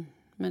öppen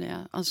med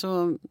det.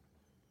 Alltså,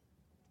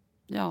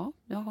 ja,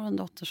 jag har en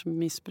dotter som är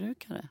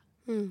missbrukare.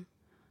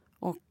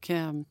 Och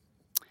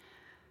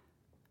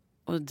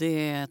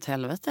det är ett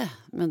helvete.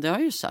 Men det har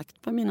jag ju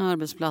sagt på mina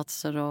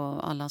arbetsplatser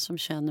och alla som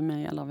känner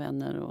mig, alla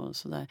vänner och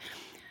sådär.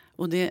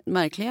 Och det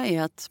märkliga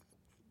är att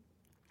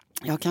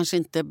Jag har kanske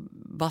inte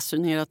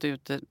basunerat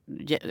ut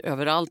det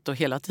överallt och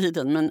hela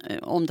tiden, men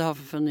om det har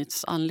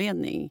funnits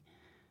anledning.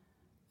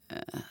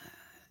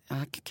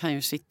 Jag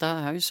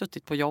har ju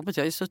suttit på jobbet,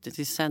 jag har ju suttit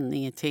i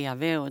sändning i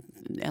tv och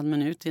 1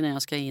 minut innan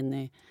jag ska in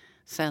i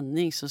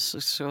sändning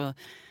så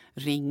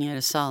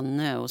ringer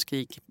Sanne och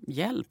skriker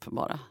hjälp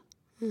bara.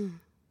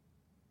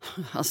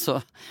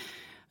 Alltså,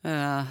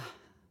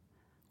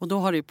 och då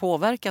har det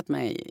påverkat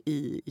mig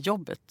i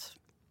jobbet.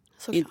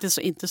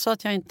 Inte så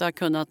att jag inte har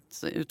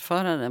kunnat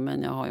utföra det,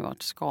 men jag har ju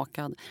varit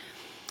skakad.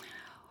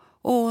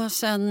 Och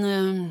sen...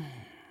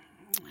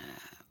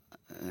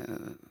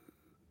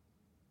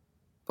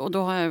 och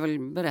då har jag väl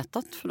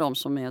berättat för dem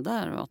som är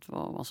där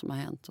vad som har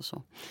hänt och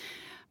så.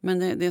 Men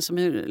det som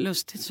är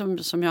lustigt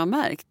som jag har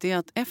märkt är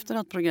att efter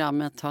att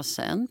programmet har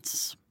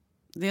sänts,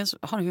 det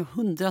har ju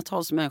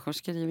hundratals människor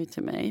skrivit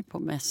till mig på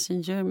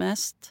Messenger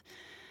mest.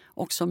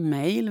 Också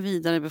mejl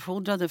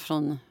vidarebefordrade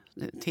från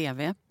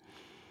tv.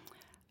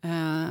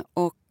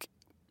 Och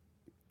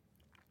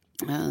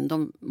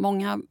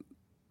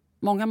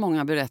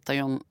många berättar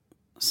ju om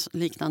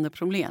liknande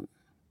problem.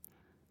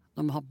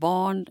 De har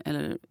barn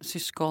eller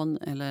syskon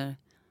eller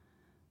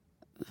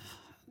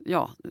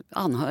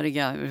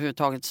anhöriga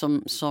överhuvudtaget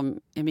som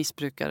är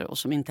missbrukare och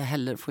som inte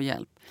heller får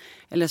hjälp.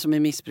 Eller som är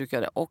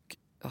missbrukare och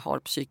har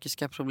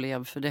psykiska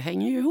problem, för det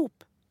hänger ju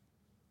ihop.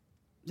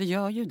 Det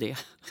gör ju det.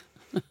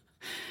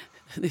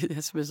 Det är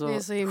det som är så det är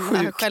så himla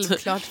sjukt.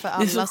 Självklart för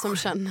alla som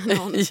känner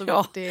någon. Så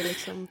ja. Det är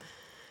liksom...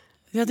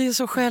 Ja, det är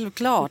så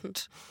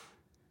självklart.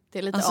 Det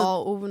är lite A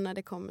och O när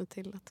det kommer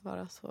till att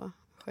vara så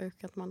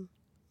sjuk. Att man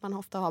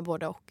ofta har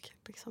både och.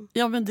 Liksom.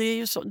 Ja, men det är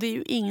ju så. Det är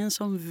ju ingen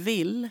som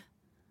vill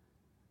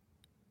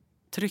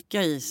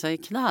trycka i sig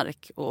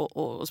knark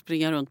och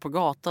springa runt på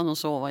gatan och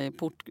sova i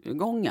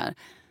portgångar.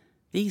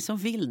 Det är ingen som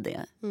vill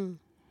det.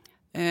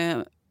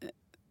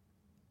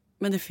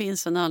 Men det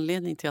finns en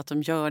anledning till att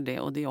de gör det,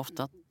 och det är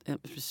ofta en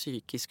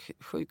psykisk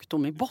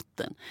sjukdom i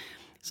botten.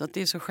 Så att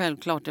det är så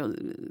självklart.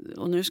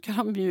 Och nu ska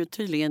de ju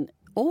tydligen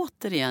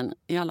återigen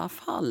i alla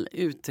fall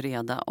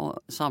utreda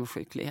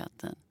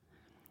samsjukligheten.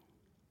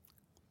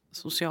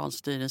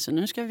 Socialstyrelsen.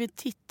 Nu ska vi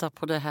titta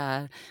på det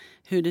här,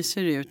 hur det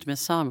ser ut med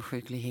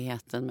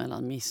samsjukligheten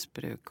mellan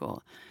missbruk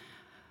och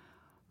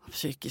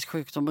psykisk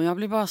sjukdom. Och jag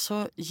blir bara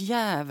så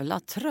jävla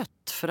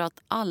trött för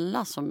att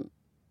alla som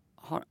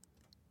har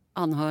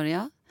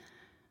anhöriga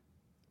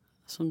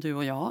som du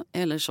och jag,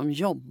 eller som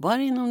jobbar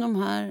inom de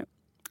här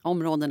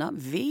områdena,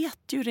 vet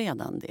ju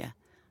redan det.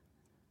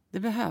 Det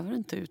behöver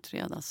inte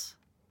utredas.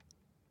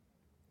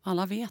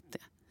 Alla vet det.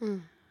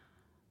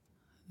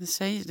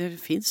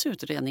 Det finns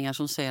utredningar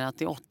som säger att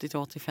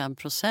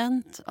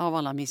 80-85% av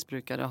alla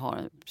missbrukare har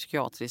en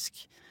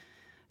psykiatrisk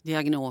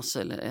diagnos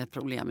eller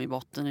problem i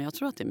botten. Och jag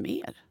tror att det är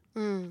mer.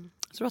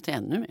 Jag tror att det är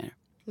ännu mer.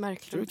 Verkligen.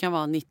 Jag tror det kan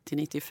vara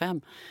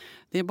 90-95.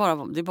 Det är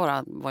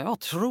bara vad jag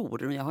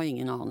tror. Jag har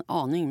ingen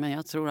aning, men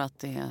jag tror att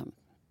det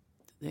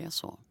är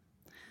så.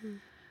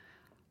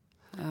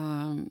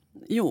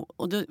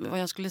 Vad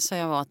jag skulle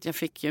säga var att jag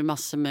fick ju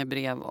massor med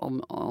brev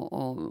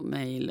och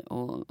mejl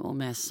och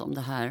mess om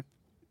det här.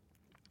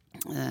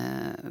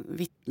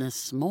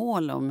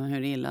 Vittnesmål om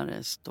hur illa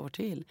det står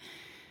till.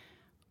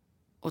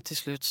 Och till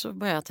slut så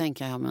började jag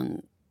tänka,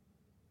 men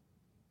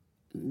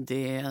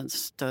det är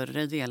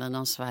större delen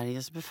av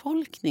Sveriges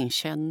befolkning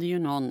känner ju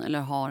någon eller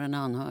har en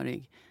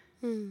anhörig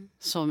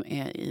som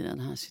är i den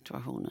här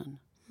situationen.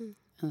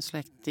 En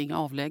släkting,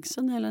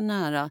 avlägsen eller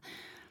nära,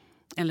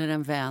 eller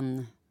en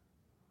vän.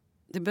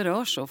 Det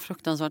berör så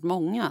fruktansvärt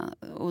många,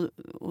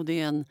 och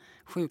det är en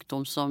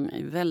sjukdom som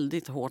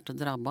väldigt hårt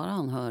drabbar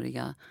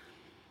anhöriga.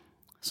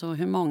 Så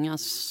hur många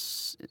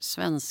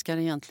svenskar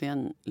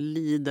egentligen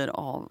lider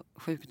av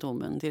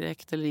sjukdomen,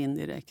 direkt eller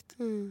indirekt?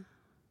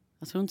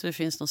 Jag tror inte det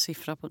finns någon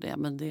siffra på det,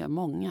 men det är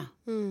många.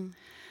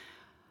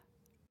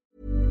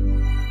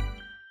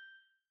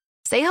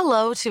 Say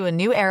hello to a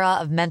new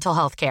era of mental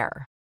health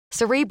care.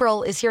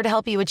 Cerebral is here to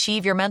help you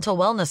achieve your mental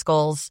wellness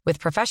goals with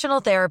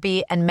professional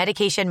therapy and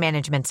medication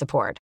management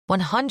support.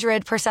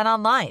 100%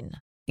 online.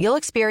 You'll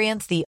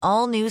experience the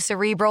all-new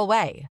Cerebral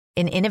way,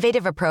 an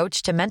innovative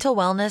approach to mental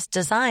wellness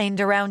designed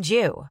around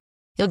you.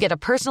 You'll get a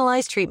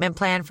personalized treatment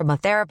plan from a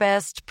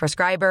therapist,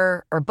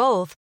 prescriber, or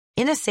both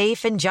in a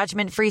safe and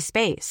judgment-free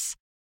space.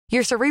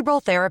 Your Cerebral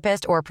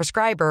therapist or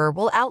prescriber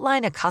will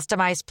outline a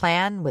customized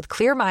plan with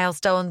clear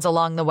milestones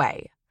along the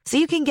way, so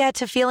you can get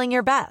to feeling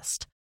your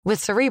best. With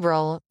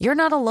Cerebral, you're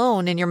not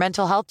alone in your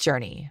mental health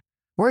journey.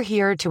 We're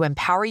here to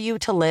empower you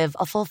to live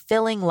a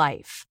fulfilling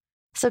life.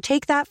 So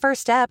take that first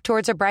step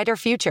towards a brighter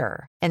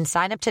future and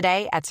sign up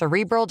today at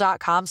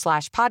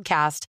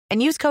Cerebral.com/podcast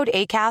and use code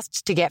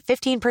ACAST to get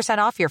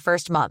 15% off your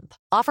first month.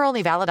 Offer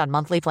only valid on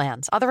monthly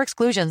plans. Other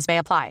exclusions may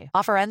apply.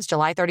 Offer ends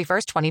July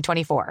 31st,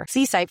 2024.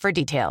 See site for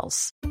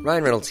details.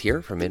 Ryan Reynolds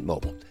here from Mint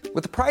Mobile.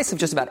 With the price of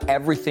just about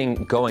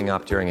everything going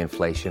up during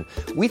inflation,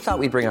 we thought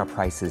we'd bring our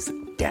prices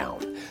down.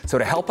 So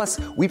to help us,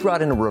 we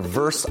brought in a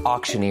reverse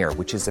auctioneer,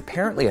 which is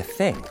apparently a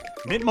thing.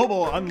 Mint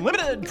Mobile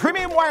Unlimited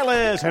Premium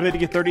Wireless. How to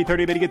get 30,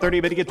 30, bit to get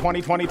 30, bit to get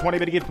 20, 20, 20,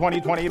 bit to get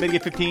 20, 20, bit to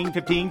get 15,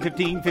 15,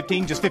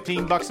 15, just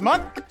 $15 a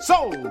month.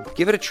 Sold!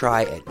 Give it a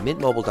try at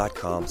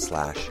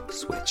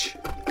mintmobile.com/switch.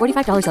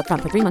 $45 up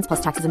front for 3 months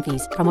plus taxes and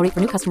fees. Promo rate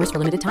for new customers for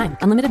limited time.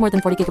 Unlimited more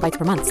than 40 gigabytes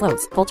per month.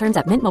 Slows full terms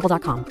at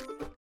mintmobile.com.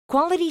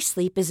 Quality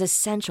sleep is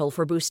essential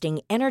for boosting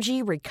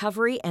energy,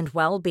 recovery, and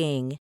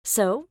well-being.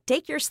 So,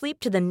 take your sleep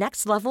to the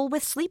next level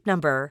with Sleep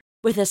Number.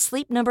 With a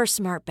Sleep Number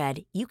smart bed,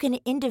 you can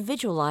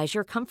individualize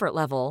your comfort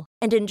level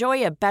and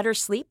enjoy a better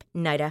sleep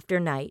night after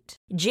night.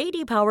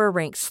 JD Power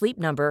ranks Sleep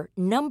Number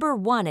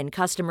 #1 in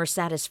customer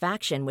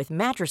satisfaction with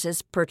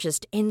mattresses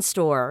purchased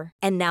in-store.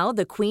 And now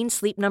the Queen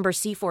Sleep Number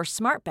C4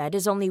 smart bed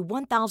is only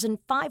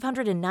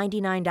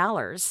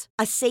 $1,599,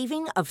 a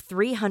saving of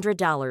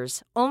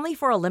 $300, only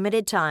for a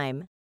limited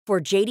time.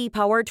 For JD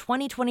Power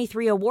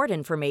 2023 award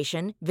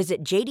information,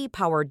 visit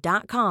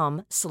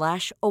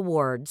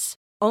jdpower.com/awards.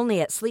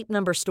 Only at Sleep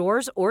Number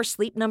stores or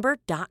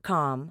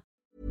sleepnumber.com.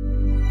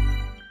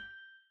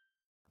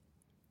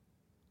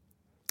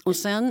 Och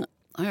sen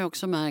har jag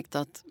också märkt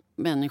att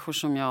människor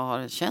som jag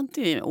har känt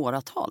i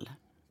åratal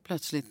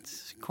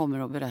plötsligt kommer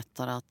och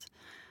berättar att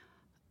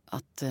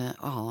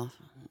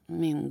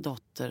min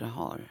dotter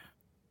har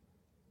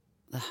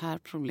det här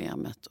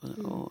problemet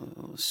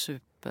och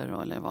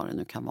super eller vad det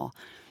nu kan vara.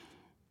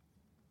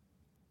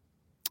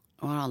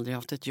 Och har aldrig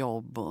haft ett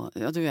jobb. Och,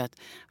 ja, du vet,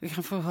 vi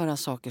kan få höra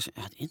saker som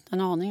jag hade inte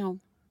en aning om.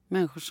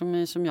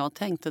 Människor som jag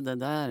tänkte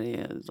de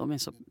är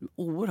så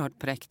oerhört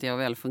präktiga och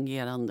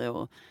välfungerande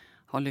och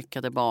har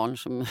lyckade barn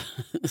som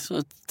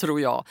så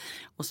tror jag.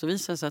 Och så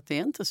visar det sig att det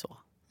är inte så.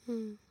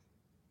 Mm.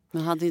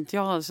 Men hade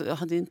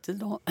inte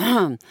då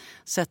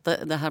sett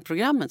det här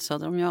programmet så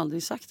hade de ju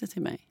aldrig sagt det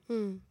till mig.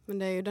 Mm. Men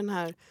det är ju den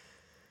här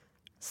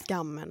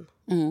skammen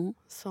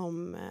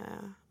som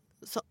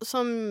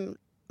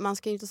man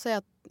ska inte säga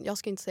att jag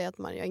ska inte säga att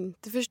jag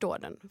inte förstår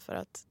den, för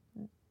att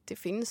det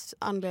finns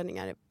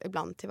anledningar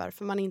ibland till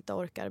varför man inte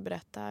orkar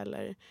berätta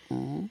eller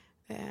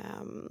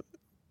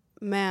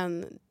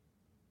men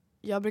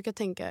jag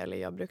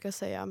brukar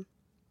säga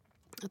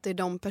att det är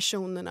de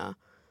personerna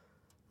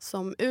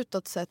som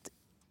utåt sett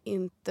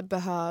inte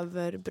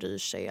behöver bry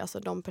sig, alltså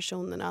de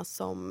personerna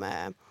som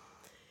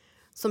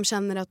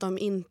känner att de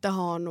inte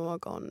har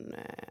någon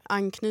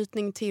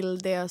anknytning till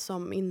det,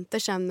 som inte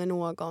känner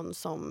någon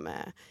som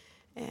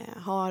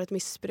har ett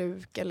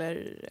missbruk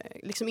eller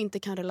liksom inte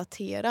kan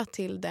relatera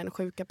till den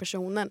sjuka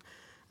personen.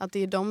 Att det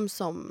är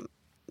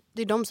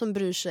de som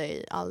bryr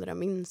sig allra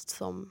minst,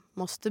 som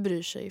måste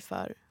bry sig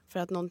för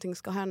att någonting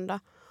ska hända.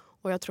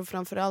 Och jag tror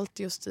framförallt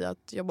just i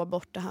att jobba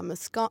bort det här med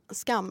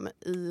skam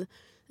i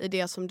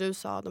det som du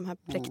sa, de här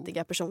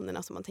präktiga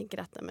personerna som man tänker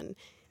att men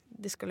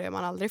det skulle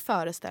man aldrig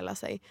föreställa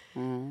sig.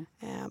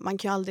 Man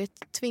kan ju aldrig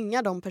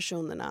tvinga de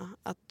personerna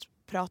att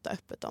prata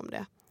öppet om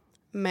det.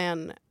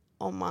 Men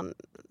om man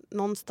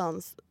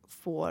någonstans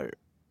får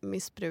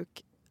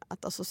missbruk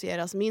att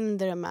associeras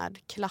mindre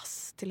med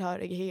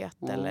klasstillhörighet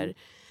eller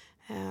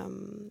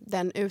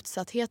den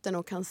utsattheten,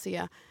 och kan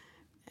se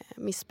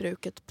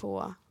missbruket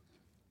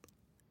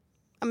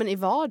i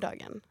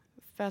vardagen.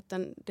 För att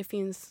det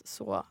finns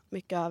så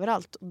mycket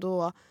överallt. Och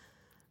då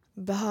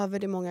behöver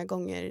det många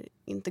gånger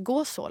inte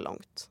gå så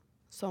långt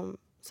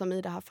som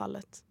i det här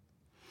fallet.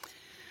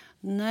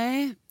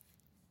 Nej.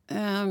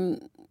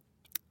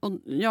 Och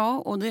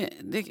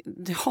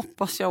det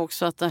hoppas jag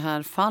också att det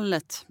här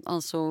fallet,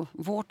 alltså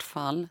vårt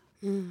fall,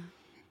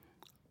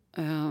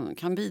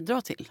 kan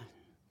bidra till.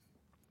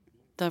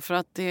 Därför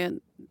att det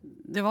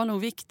var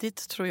nog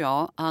viktigt, tror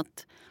jag,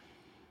 att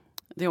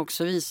det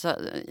också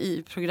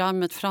i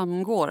programmet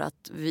framgår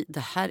att det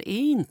här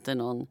är inte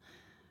någon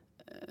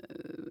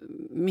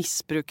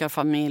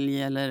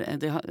missbrukarfamilj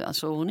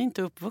alltså hon är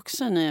inte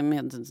uppvuxen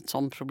med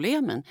som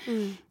problemen.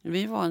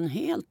 Vi var en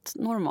helt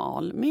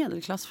normal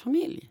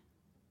medelklassfamilj.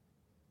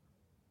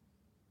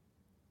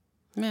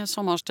 Med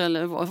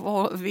sommarställe,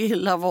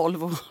 villa,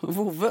 Volvo,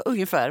 vovve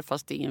ungefär,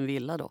 fast det är ingen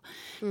villa då.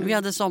 Men vi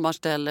hade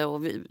sommarställe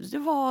och det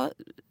var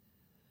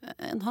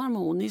en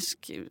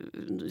harmonisk,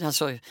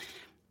 alltså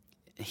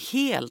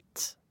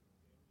helt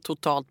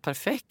totalt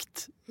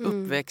perfekt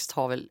uppväxt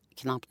har väl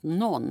knappt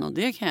någon, och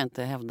det kan jag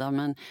inte hävda,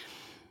 men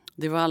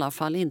det var i alla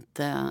fall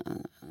inte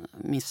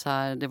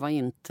misär, det var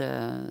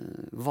inte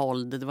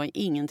våld, det var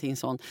ingenting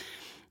sånt.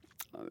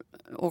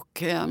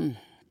 Och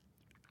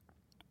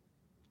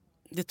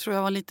det tror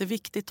jag var lite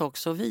viktigt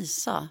också att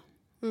visa.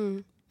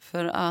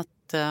 För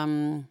att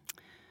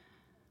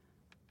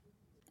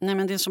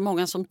men det är så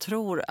många som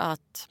tror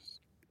att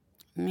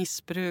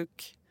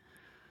missbruk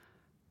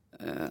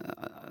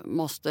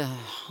måste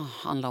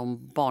handla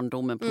om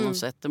barndomen på något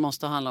sätt. Det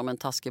måste handla om en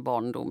taskig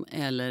barndom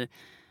eller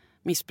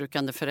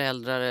missbrukande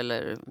föräldrar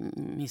eller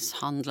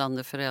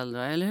misshandlande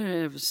föräldrar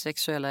eller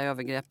sexuella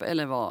övergrepp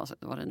eller vad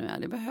det nu är.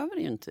 Det behöver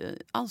ju inte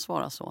alls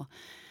vara så.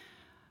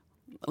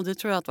 Och det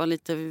tror jag att var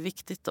lite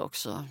viktigt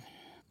också.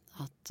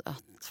 Att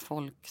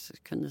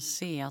folk kunde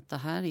se att det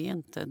här är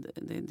inte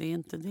det. Är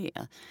inte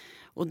det.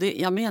 Och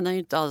jag menar ju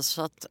inte alls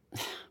att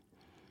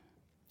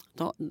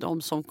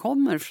de som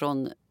kommer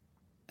från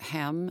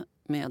hem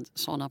med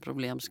sådana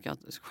problem ska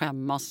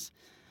skämmas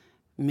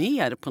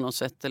mer på något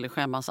sätt eller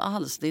skämmas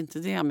alls. Det är inte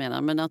det jag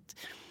menar. Men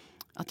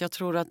att jag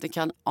tror att det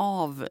kan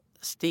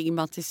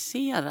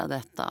avstigmatisera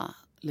detta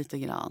lite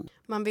grann.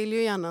 Man vill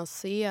ju gärna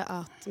se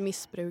att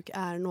missbruk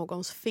är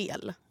någons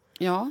fel.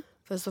 Ja.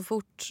 För så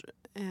fort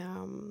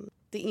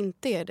det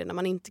inte är det, när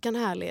man inte kan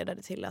härleda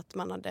det till att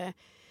man hade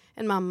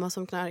en mamma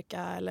som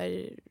knarkade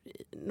eller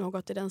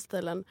något i den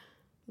stilen,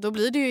 då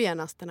blir det ju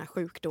genast den här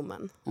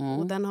sjukdomen.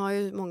 Och den har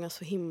ju många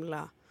så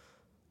himla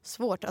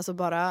svårt. Alltså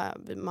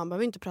man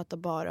behöver inte prata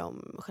bara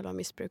om själva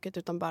missbruket,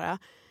 utan det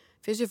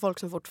finns ju folk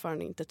som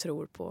fortfarande inte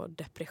tror på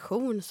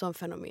depression som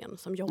fenomen,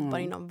 som jobbar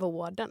inom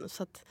vården.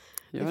 Så att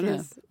gör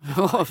det.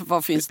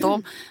 Vad finns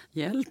de?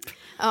 Hjälp.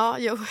 Ja,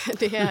 jo,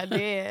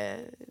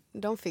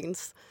 de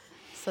finns.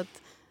 Så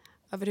att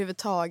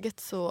överhuvudtaget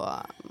så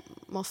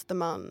måste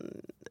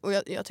man... Och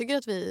jag tycker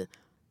att vi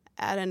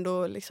är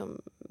ändå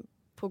liksom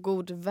på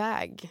god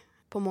väg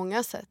på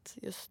många sätt.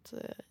 Just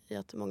i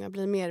att många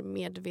blir mer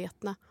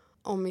medvetna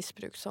om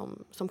missbruk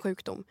som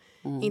sjukdom.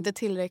 Inte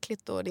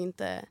tillräckligt då. Det är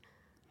inte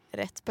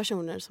rätt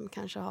personer som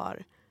kanske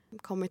har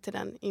kommit till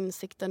den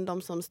insikten.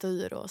 De som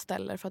styr och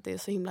ställer, för att det är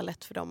så himla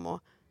lätt för dem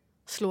att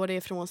slå det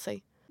ifrån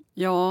sig.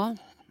 Ja,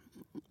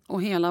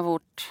 och hela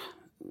vårt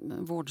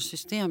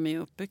vårdsystem är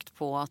uppbyggt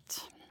på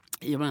att,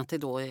 i och med att det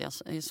då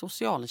är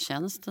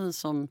socialtjänsten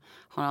som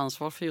har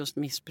ansvar för just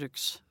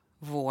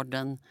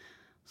missbruksvården,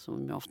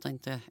 som ofta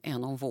inte är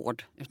någon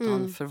vård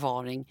utan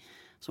förvaring,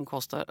 som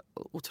kostar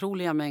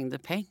otroliga mängder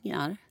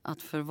pengar. Att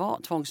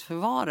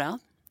tvångsförvara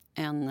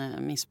en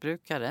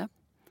missbrukare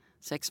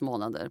 6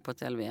 månader på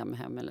ett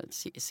LVM-hem eller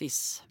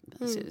SIS,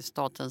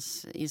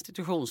 Statens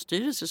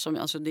institutionsstyrelse, som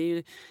alltså det är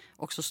ju,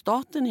 också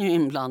staten är ju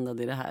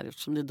inblandad i det här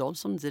eftersom det är de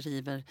som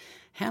driver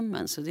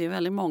hemmen. Så det är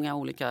väldigt många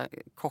olika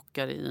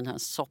kockar i den här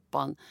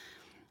soppan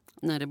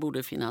när det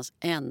borde finnas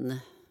en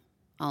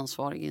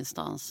ansvarig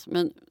instans.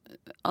 Men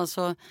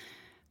alltså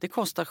det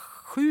kostar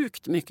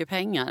sjukt mycket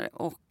pengar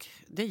och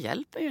det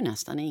hjälper ju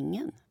nästan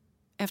ingen.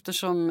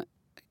 Eftersom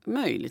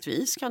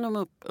möjligtvis kan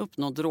de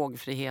uppnå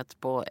drogfrihet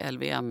på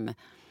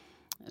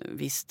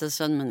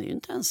LVM-vistelsen, men det är ju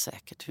inte ens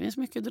säkert. Det finns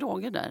mycket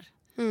droger där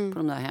på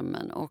de där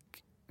hemmen.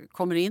 Och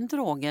kommer in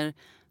droger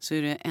så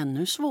är det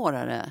ännu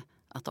svårare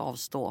att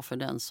avstå för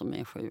den som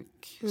är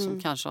sjuk. Som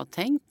kanske har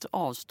tänkt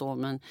avstå,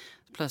 men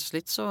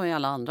plötsligt så är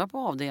alla andra på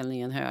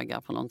avdelningen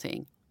höga på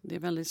någonting. Det är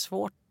väldigt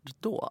svårt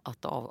då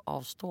att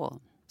avstå.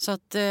 Så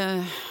att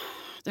det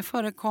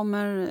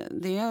förekommer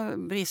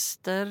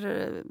brister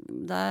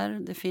där.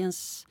 Det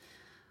finns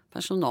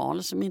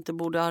personal som inte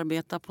borde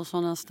arbeta på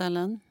sådana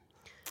ställen.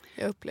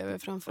 Jag upplever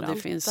framförallt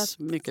det finns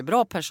mycket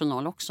bra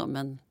personal också,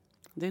 men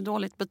det är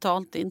dåligt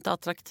betalt, det är inte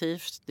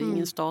attraktivt, det är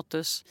ingen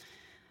status.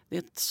 Det är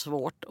ett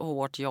svårt och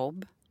hårt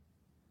jobb.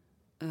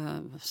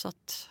 Så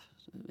att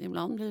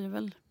ibland blir det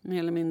väl mer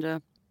eller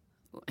mindre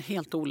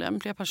helt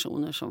olämpliga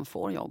personer som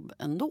får jobb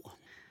ändå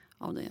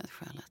av det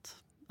skälet.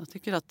 Jag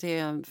tycker att det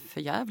är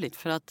för jävligt,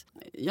 för att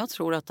jag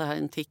tror att det här är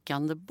en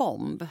tickande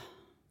bomb.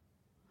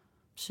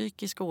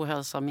 Psykisk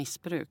ohälsa,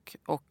 missbruk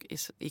och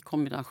i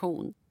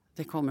kombination.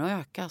 Det kommer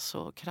att öka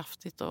så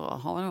kraftigt,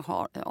 och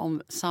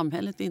om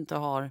samhället inte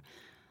har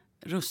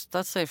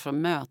rustat sig för att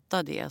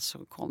möta det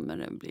så kommer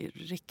det bli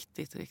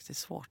riktigt, riktigt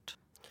svårt.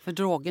 För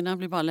drogerna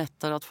blir bara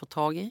lättare att få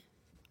tag i,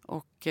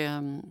 och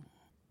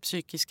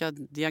psykiska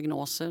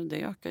diagnoser,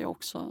 det ökar ju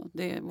också.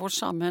 Vårt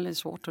samhälle är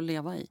svårt att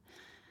leva i.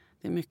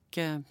 Det är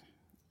mycket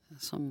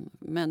som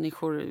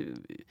människor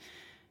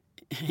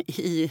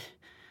i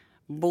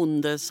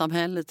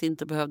bondesamhället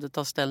inte behövde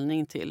ta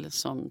ställning till,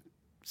 som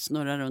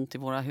snurrar runt i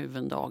våra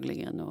huvuden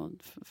dagligen. Och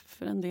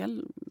för en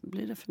del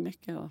blir det för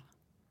mycket. Och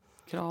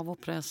krav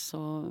och press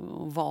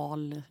och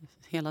val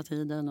hela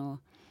tiden.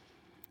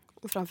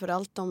 Och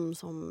framförallt de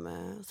som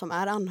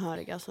är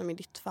anhöriga, som i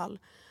ditt fall.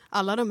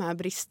 Alla de här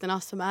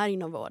bristerna som är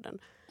inom vården.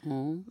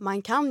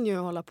 Man kan ju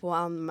hålla på och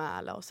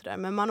anmäla och sådär,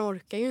 men man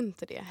orkar ju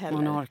inte det heller.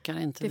 Man orkar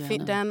inte det.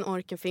 Den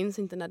orken finns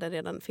inte när det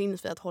redan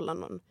finns vid att hålla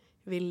någon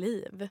vid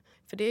liv.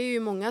 För det är ju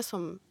många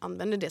som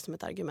använder det som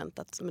ett argument,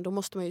 att men då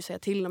måste man ju säga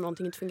till om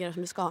någonting inte fungerar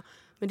som det ska.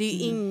 Men det är ju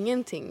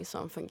ingenting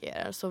som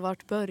fungerar, så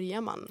vart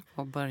börjar man?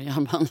 Var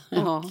börjar man?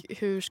 Ja. Och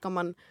hur ska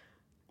man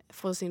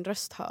få sin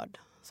röst hörd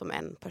som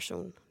en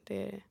person?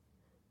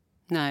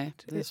 Nej,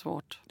 det är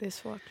svårt. Det är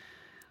svårt.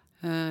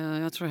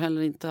 Jag tror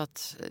heller inte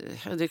att...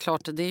 Det är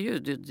klart, det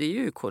är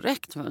ju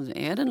korrekt.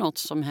 Är det något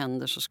som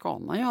händer så ska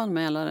man ju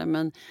anmäla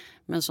det.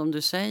 Men som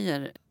du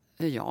säger,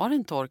 jag har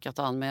inte orkat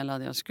anmäla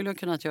det. Jag skulle ha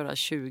kunnat göra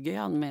 20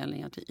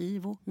 anmälningar till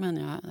IVO, men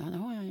det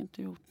har jag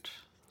inte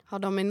gjort. Har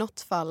de i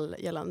något fall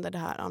gällande det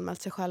här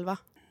anmält sig själva?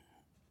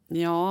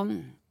 Ja,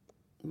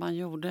 man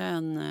gjorde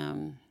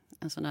en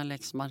sån här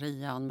Lex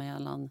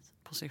Maria-anmälan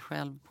på sig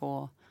själv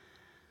på...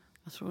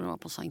 Jag tror det var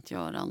på Sankt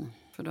Göran.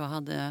 För då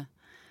hade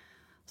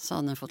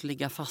Sanne fått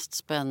ligga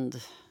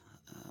fastspänd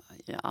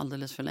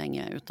alldeles för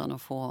länge utan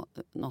att få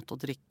något att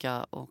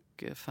dricka,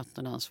 och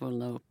fötterna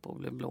svullna upp och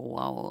blev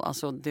blåa. Och,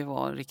 alltså det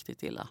var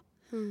riktigt illa.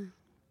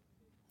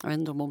 Jag vet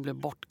inte om hon blev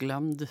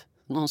bortglömd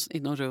i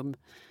någon rum.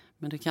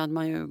 Men det kan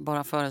man ju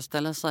bara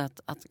föreställa sig,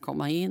 att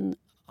komma in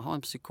ha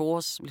en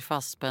psykos, bli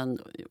fastspänd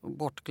och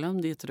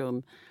bortglömd i ett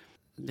rum.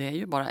 Det är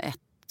ju bara ett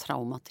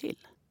trauma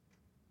till.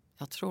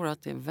 Jag tror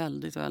att det är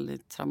väldigt,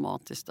 väldigt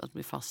traumatiskt att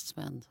bli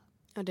fastspänd.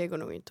 Ja, det går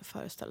nog inte att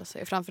föreställa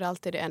sig.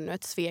 Framförallt är det ännu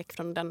ett svek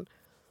från den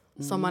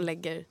som man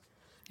lägger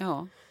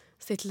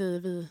sitt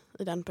liv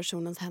i den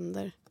personens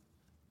händer.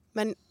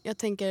 Men jag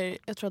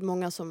tror att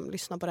många som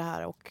lyssnar på det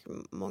här och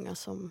många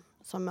som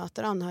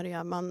möter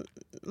anhöriga,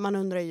 man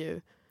undrar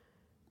ju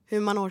hur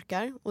man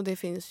orkar. Och det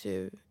finns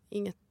ju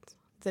inget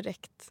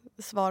direkt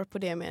svar på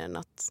det mer än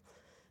att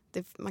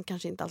man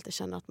kanske inte alltid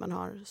känner att man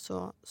har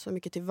så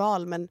mycket till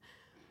val.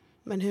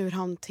 Men hur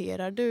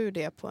hanterar du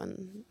det på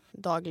en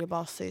daglig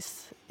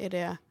basis?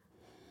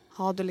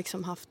 Har du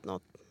liksom haft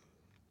något,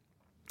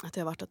 att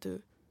det har varit att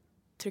du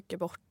trycker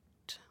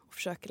bort och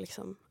försöker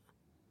liksom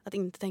att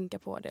inte tänka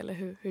på det? Eller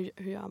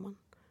hur gör man?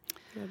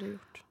 Hur har du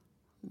gjort?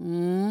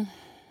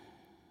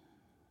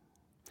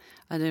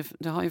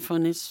 Det har ju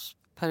funnits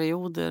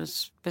perioder,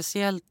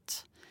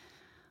 speciellt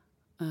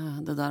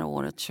det där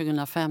året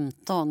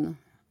 2015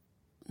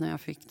 när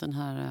jag fick den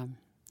här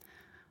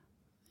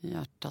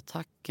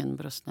hjärtattacken,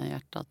 brustna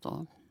hjärtat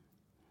då.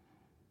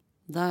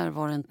 Där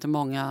var det inte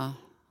många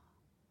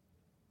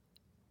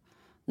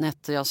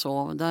nätter jag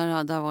sov.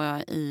 Där var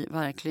jag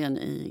verkligen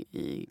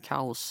i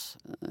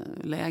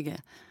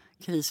kaosläge,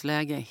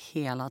 krisläge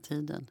hela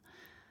tiden.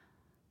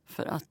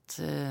 För att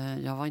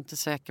jag var inte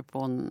säker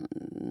på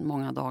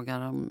många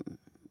dagar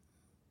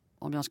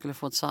om jag skulle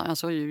få ett samtal.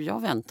 Alltså,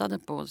 jag väntade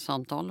på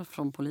samtal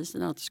från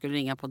polisen att det skulle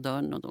ringa på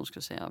dörren och de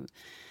skulle säga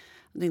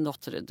din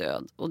dotter är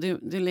död. Och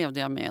det levde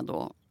jag med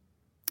då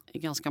i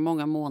ganska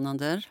många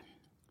månader.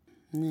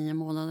 9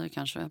 månader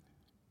kanske.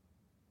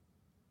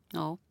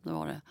 Ja, det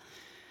var det.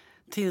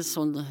 Tills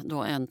hon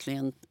då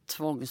äntligen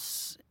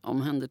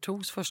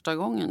tvångsomhändertogs första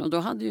gången. Och då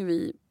hade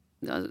ju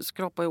jag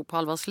skrapade ihop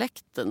halva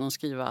släkten och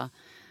skriva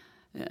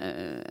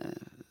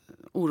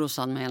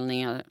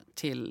orosanmälningar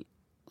till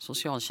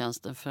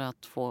socialtjänsten för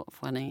att få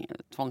henne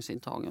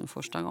tvångsintagen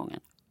första gången.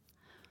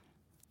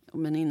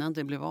 Men innan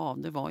det blev av,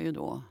 det var ju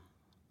då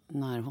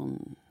när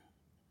hon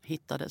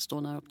hittades,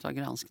 då när Uppdrag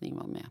granskning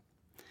var med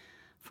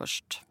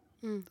först.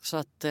 Så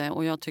att,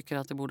 och jag tycker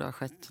att det borde ha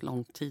skett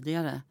långt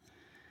tidigare.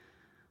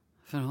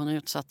 För hon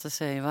utsatte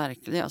sig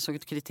verkligen, alltså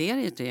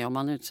kriteriet är om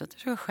man utsätter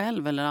sig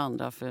själv eller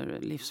andra för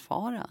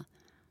livsfara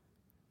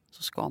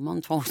så ska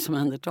man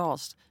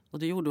tvångsomhändertas. Och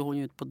det gjorde hon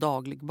ju på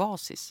daglig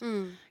basis.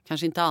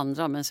 Kanske inte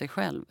andra, men sig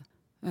själv.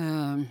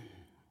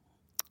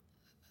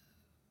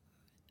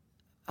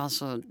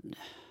 Alltså,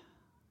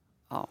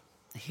 ja,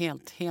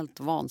 helt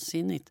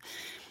vansinnigt.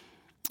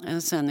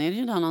 Sen är det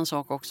ju en annan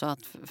sak också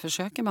att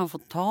försöker man få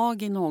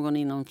tag i någon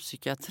inom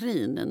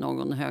psykiatrin,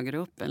 någon högre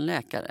upp, en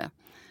läkare,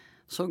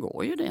 så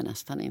går ju det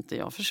nästan inte.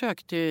 Jag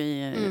försökte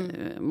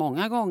ju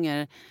många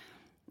gånger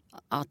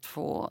att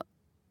få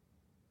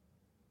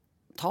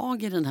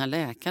tag i den här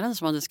läkaren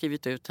som hade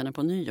skrivit ut henne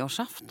på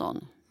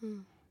nyårsafton.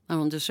 När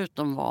hon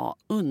dessutom var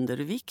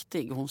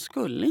underviktig. Hon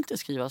skulle inte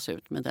skrivas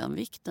ut med den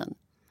vikten.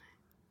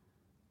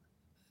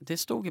 Det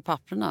stod i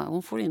papperna.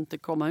 Hon får inte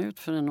komma ut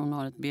förrän hon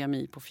har ett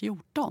BMI på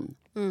 14.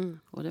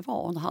 Och det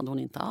hade hon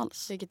inte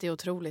alls. Vilket är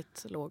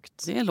otroligt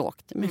lågt. Det är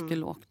lågt, det är mycket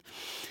lågt.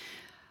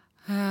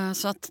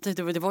 Så att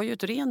det var ju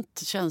ett rent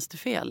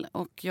tjänstefel.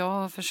 Och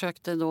jag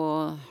försökte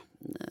då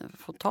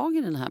få tag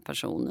i den här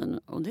personen.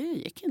 Och det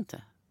gick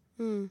inte.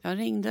 Jag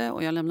ringde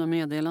och jag lämnade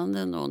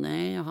meddelanden. Och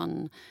nej,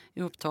 han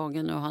är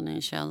upptagen och han är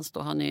i tjänst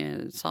och han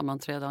är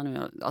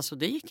sammanträdande. Alltså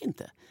det gick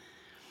inte.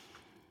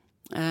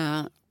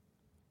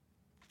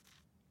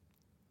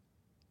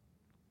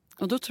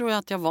 Och då tror jag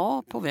att jag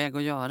var på väg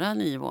att göra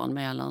en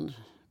IVO-anmälan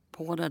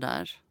på det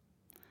där.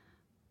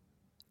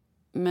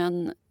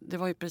 Men det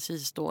var ju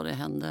precis då det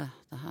hände.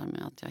 Det här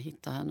med att jag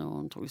hittade henne och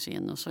hon tog sig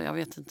in. Och så jag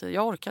vet inte,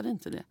 jag orkade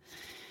inte det.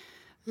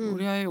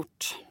 Borde jag ha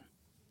gjort.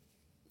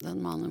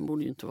 Den mannen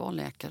borde ju inte vara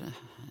läkare,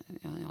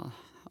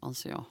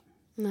 anser jag.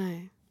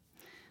 Nej.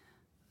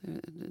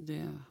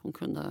 Hon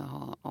kunde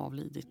ha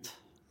avlidit.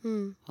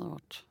 Det hade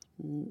varit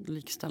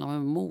likställa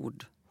med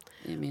mord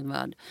i min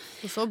värld.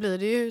 Och så blir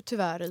det ju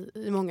tyvärr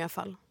i många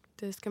fall.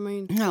 Det ska man ju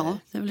inte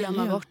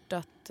glömma bort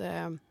att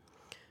det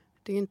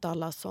är inte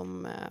alla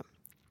som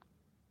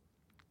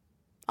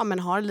men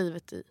har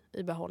livet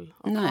i behåll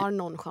och har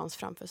någon chans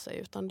framför sig.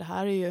 Utan det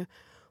här är ju,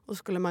 och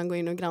skulle man gå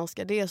in och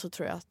granska det så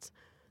tror jag att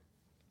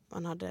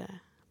man hade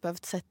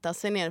behövt sätta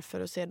sig ner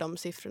för att se de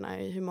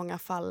siffrorna i hur många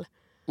fall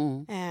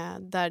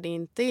där det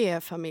inte är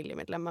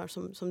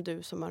familjemedlemmar som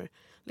du som har,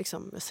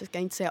 liksom, jag ska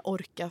inte säga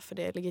orka för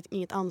det ligger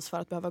inget ansvar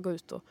att behöva gå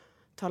ut och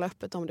tala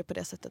öppet om det på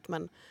det sättet,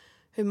 men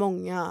hur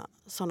många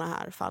sådana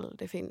här fall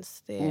det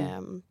finns.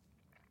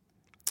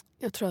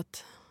 Jag tror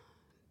att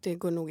det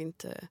går nog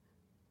inte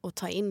att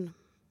ta in,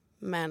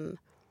 men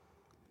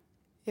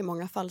i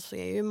många fall så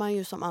är ju man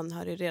ju som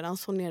anhörig redan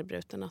så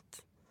nedbruten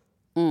att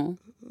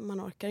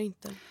man orkar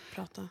inte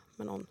prata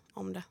med någon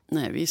om det.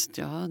 Nej visst,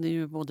 jag hade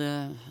ju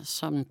både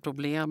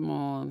sömnproblem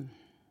och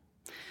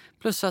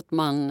plus att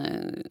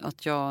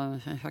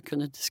jag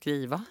kunde inte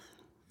skriva.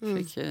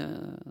 Fick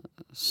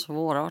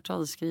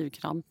svårartad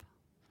skrivkramp.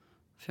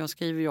 För jag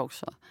skriver ju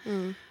också.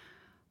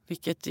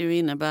 Vilket ju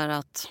innebär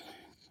att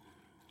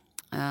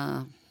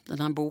den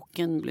här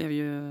boken blev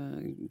ju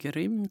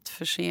grymt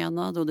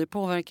försenad. Och det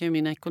påverkar ju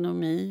min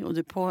ekonomi. Och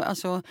det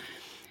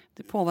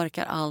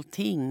påverkar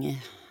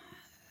allting.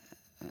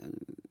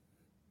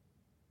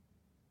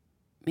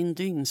 Min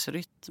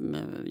dygnsrytm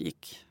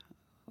gick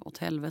åt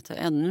helvete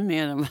ännu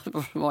mer än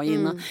vad det var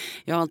innan.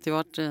 Jag har alltid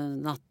varit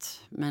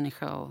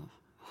nattmänniska och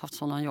haft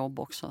sådana jobb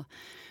också.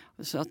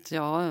 Så att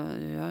jag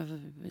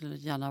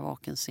vill gärna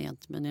vaken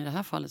sent. Men i det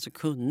här fallet så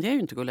kunde jag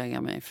ju inte gå och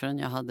lägga mig förrän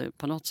jag hade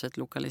på något sätt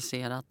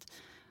lokaliserat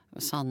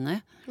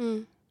Sanne.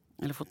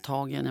 Eller fått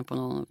tag i henne på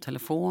någon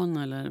telefon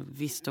eller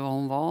visste vad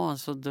hon var.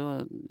 Så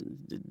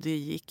det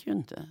gick ju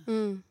inte.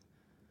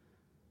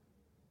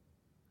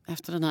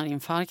 Efter den här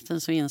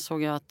infarkten så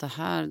insåg jag att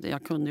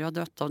jag kunde ju ha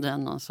dött av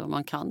den. Alltså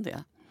man kan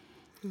det.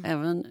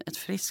 Även ett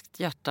friskt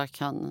hjärta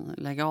kan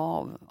lägga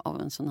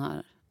av en sån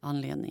här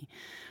anledning.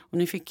 Och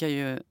nu fick jag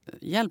ju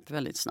hjälp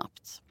väldigt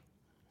snabbt.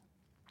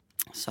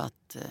 Så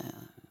att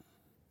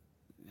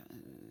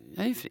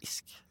jag är ju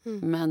frisk.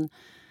 Men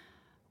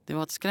det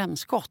var ett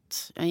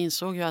skrämskott. Jag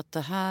insåg ju att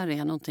det här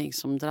är någonting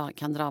som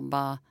kan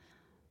drabba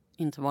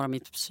inte bara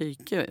mitt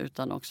psyke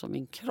utan också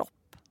min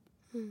kropp.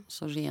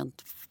 Så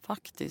rent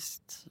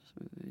faktiskt,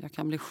 jag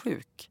kan bli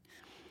sjuk.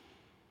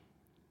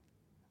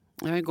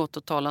 Jag har ju gått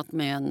och talat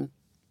med en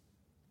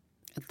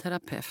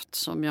terapeut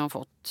som jag har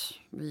fått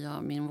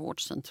via min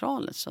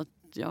vårdcentral. Så att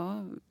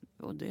jag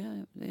var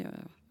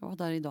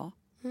där idag.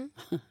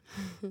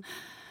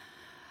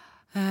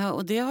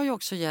 Och det har ju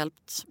också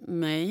hjälpt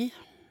mig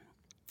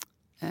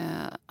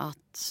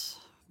att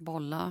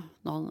bolla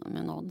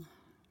med någon.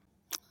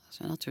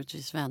 Så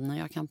naturligtvis vänner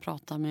jag kan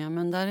prata med.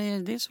 Men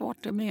det är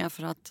svårt det med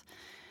för att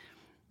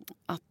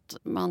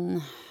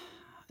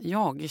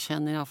jag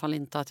känner i alla fall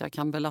inte att jag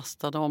kan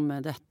belasta dem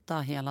med detta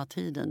hela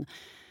tiden.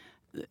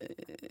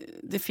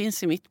 Det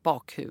finns i mitt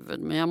bakhuvud,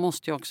 men jag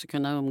måste ju också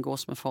kunna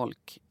umgås med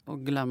folk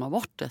och glömma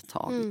bort det ett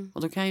tag.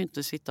 Och då kan jag ju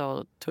inte sitta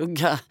och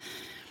tugga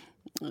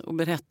och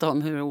berätta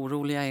om hur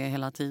orolig jag är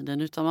hela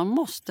tiden, utan man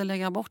måste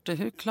lägga bort det.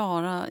 Hur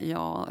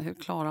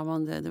klarar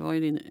man det? Det var ju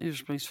din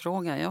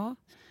ursprungsfråga. Ja,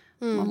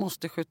 man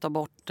måste skjuta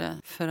bort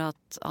det för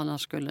att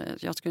annars skulle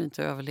jag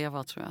inte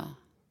överleva, tror jag.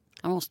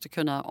 Jag måste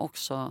kunna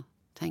också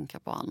tänka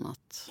på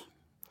annat.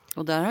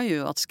 Och där har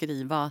ju att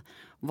skriva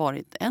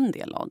varit en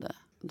del av det.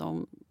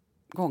 De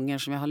gånger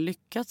som jag har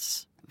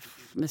lyckats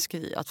med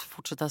att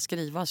fortsätta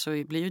skriva så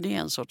blir ju det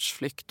en sorts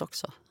flykt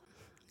också.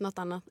 Något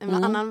annat,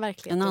 en annan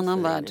verklighet. En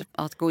annan värld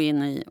att gå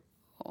in i.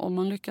 Om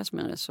man lyckas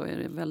med det så är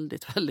det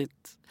väldigt,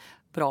 väldigt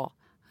bra.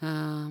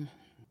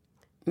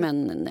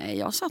 Men nej,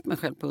 jag har satt mig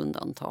själv på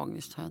undantag,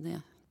 visst har jag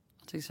det.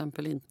 Till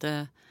exempel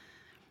inte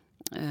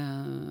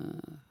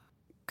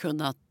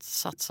kunnat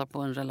satsa på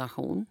en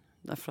relation.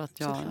 Därför att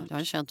jag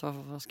har känt,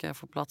 vad ska jag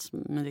få plats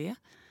med det?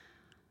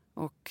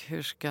 Och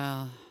hur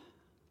ska...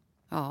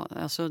 Ja,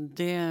 alltså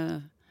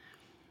det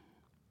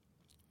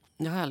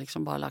har jag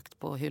liksom bara lagt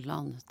på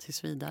hyllan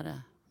tills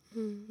vidare.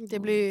 Det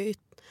blir ju,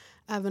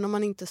 även om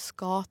man inte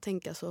ska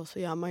tänka så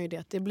gör man ju det.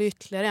 Att det blir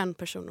ytterligare en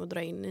person att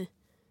dra in i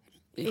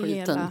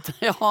skiten.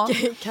 Hela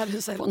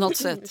karusell. På något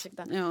sätt.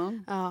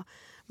 Ja,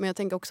 men jag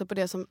tänker också på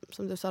det som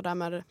du sa där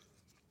med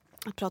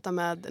att prata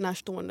med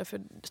närstående.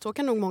 För så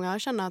kan nog många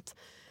känna att,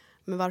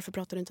 men varför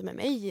pratar du inte med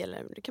mig?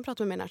 Eller du kan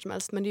prata med mig när som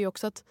helst. Men det är ju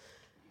också att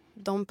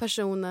de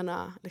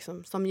personerna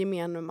liksom, som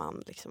gemene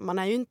man, liksom, man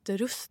är ju inte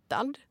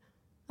rustad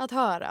att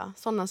höra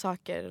sådana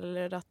saker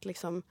eller att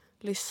liksom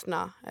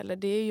lyssna. Eller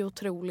det är ju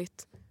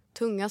otroligt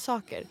tunga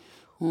saker.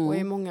 Och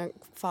i många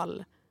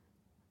fall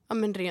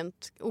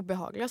rent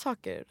obehagliga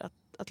saker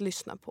att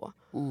lyssna på.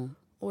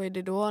 Och är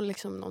det då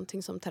liksom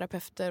någonting som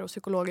terapeuter och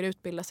psykologer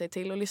utbildar sig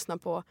till att lyssna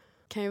på,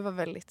 kan ju vara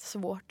väldigt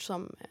svårt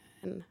som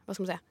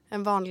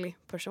en vanlig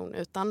person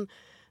utan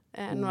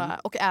några,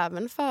 och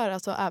även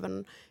för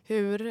även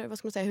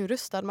hur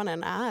rustad man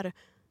än är,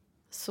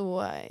 så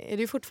är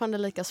det ju fortfarande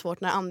lika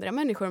svårt när andra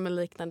människor med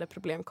liknande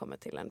problem kommer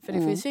till en. För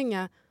det finns ju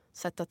inga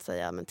sätt att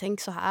säga, men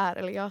tänk så här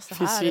eller gör så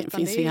här. Det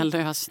finns inga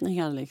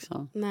lösningar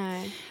liksom.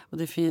 Nej. Och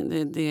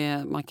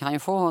man kan ju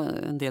få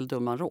en del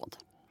dumma råd.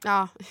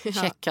 Ja.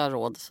 Checka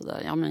råd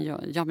sådär.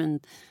 Ja men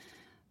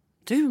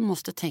du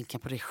måste tänka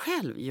på dig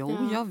själv.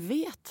 Jo, jag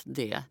vet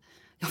det.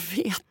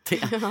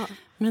 Ja.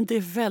 Men det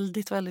är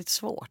väldigt, väldigt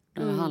svårt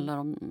när det handlar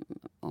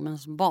om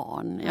ens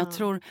barn. Ja.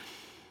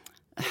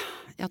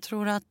 Jag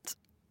tror att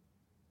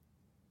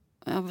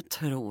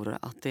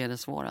det är det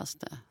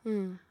svåraste.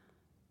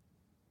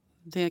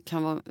 Det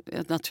kan vara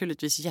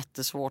naturligtvis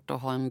jättesvårt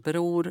att ha en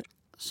bror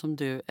som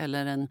du,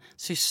 eller en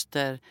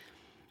syster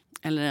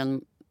eller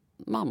en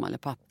mamma eller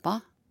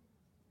pappa.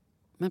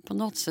 Men på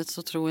något sätt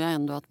så tror jag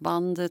ändå att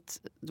bandet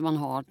man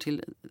har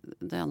till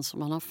den som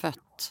man har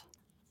fött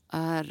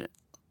är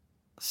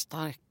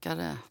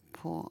starkare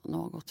på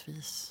något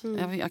vis.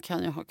 Jag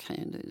kan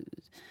ju,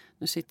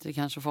 nu sitter det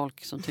kanske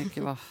folk som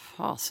tycker, vad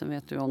fasen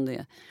vet du om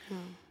det?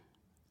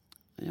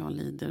 Jag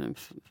lider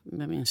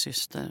med min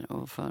syster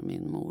och för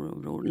min mor och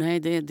bror. Nej,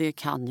 det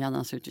kan jag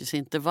naturligtvis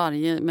inte.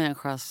 Varje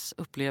människas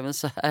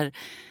upplevelse är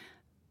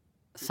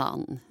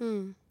sann.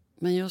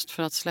 Men just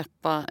för att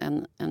släppa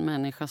en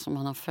människa som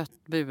han har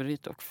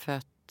burit och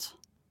fött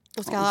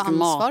och ska ha ansvar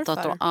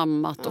matat för. och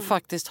ammat och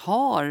faktiskt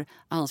har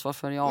ansvar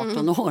för i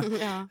 18 år.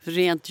 Ja.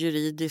 Rent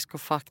juridiskt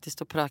och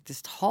faktiskt och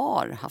praktiskt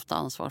har haft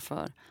ansvar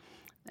för.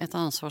 Ett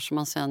ansvar som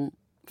man sen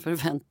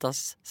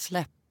förväntas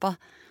släppa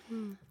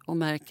och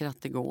märker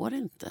att det går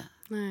inte.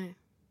 Nej.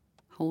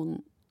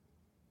 Hon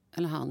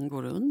eller han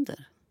går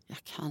under.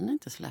 Jag kan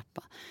inte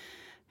släppa.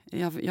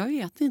 Jag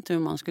vet inte hur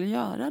man skulle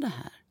göra det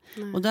här.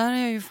 Nej. Och där har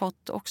jag ju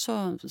fått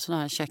också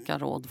såna här checka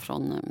råd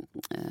från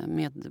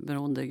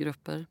medberoende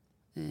grupper.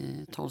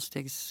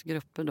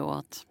 12-stegsgrupper då,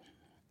 att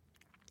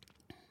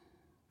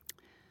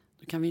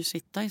då kan vi ju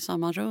sitta i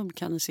samma rum,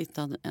 kan det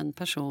sitta en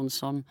person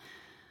som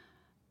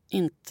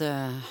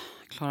inte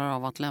klarar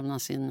av att lämna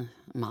sin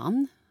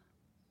man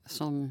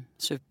som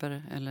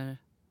super eller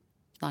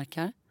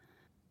knarkar.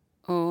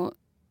 Och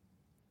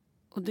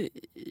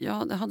jag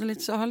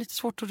har lite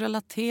svårt att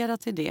relatera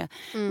till det.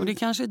 Och det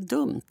kanske är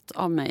dumt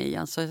av mig.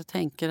 Alltså jag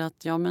tänker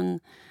att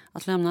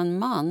att lämna en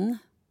man,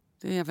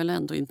 det är väl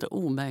ändå inte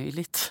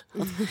omöjligt.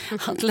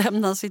 Att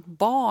lämna sitt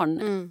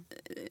barn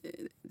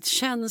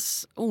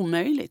känns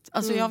omöjligt.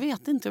 Alltså jag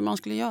vet inte hur man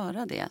skulle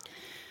göra det.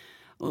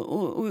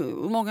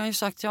 Och många har ju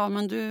sagt,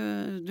 men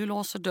du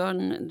låser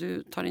dörren,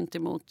 du tar inte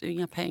emot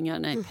inga pengar.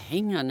 Nej,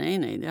 pengar,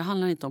 nej, det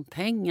handlar inte om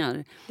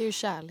pengar. Det är ju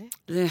kärlek.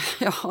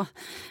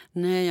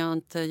 Nej, jag har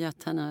inte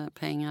gett henne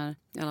pengar,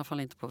 i alla fall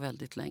inte på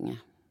väldigt länge.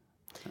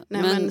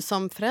 Nej, men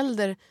som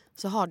förälder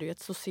så har du ju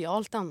ett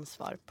socialt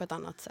ansvar på ett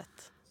annat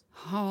sätt.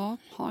 Ja,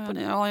 har jag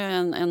det? Ja,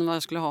 än vad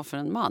jag skulle ha för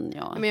en man,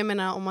 ja. Men jag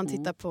menar, om man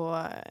tittar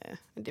på,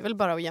 det är väl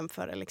bara att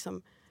jämföra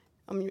liksom.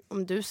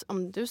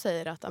 Om du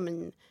säger att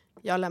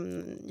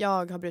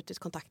jag har brutit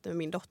kontakten med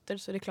min dotter,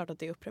 så är det klart att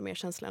det upprör mer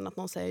känslan att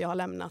någon säger jag har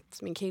lämnat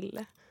min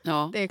kille.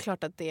 Ja. Det är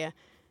klart att det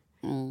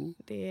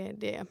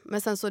är.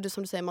 Men sen så är det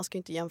som du säger, man ska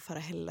inte jämföra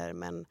heller,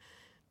 men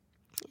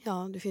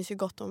ja, det finns ju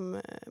gott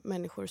om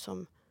människor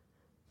som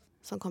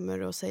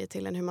kommer och säger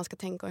till en hur man ska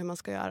tänka och hur man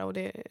ska göra. Och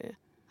det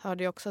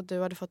hörde jag också att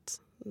du hade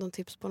fått någon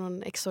tips på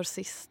någon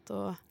exorcist,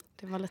 och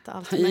det var lite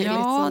allt möjligt.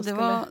 Ja, det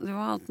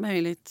var allt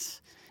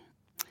möjligt.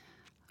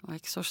 Och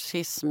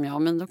exorcism, ja.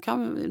 Men då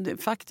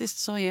faktiskt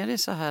så är det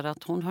så här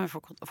att hon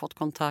har fått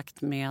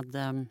kontakt med,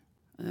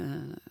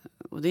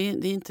 och det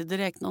är inte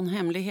direkt någon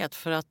hemlighet,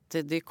 för att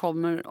det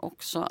kommer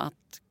också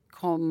att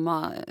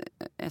komma,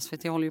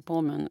 SVT håller ju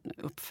på med en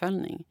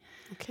uppföljning.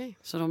 Okay.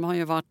 Så de har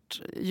ju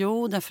varit,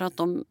 därför att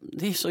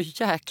det är så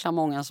jäkla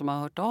många som har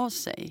hört av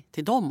sig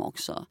till dem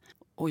också.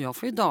 Och jag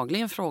får ju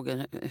dagligen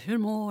frågor, hur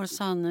mår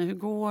Sanne, hur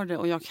går det?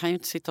 Och jag kan ju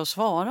inte sitta och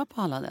svara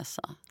på alla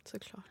dessa.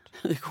 Såklart.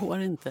 Det går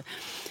inte.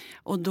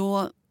 Och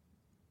då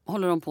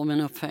håller de på med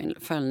en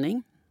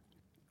uppföljning.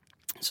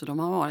 Så de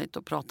har varit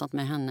och pratat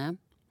med henne.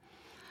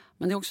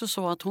 Men det är också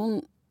så att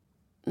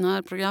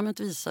när programmet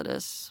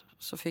visades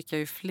så fick jag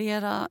ju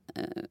flera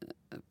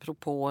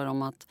propåer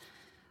om att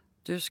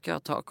du ska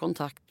ta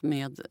kontakt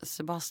med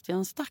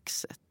Sebastian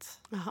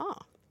Staxet. Jaha.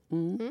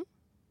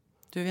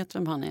 Du vet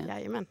vem han är?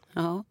 Jajamän.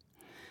 Ja.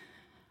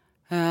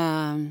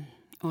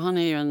 Och han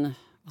är ju en,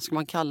 vad ska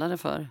man kalla det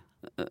för?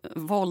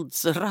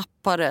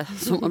 Våldsrappare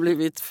som har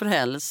blivit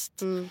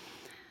frälst.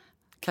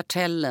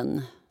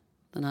 Kartellen,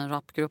 den här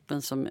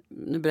rapgruppen som,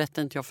 nu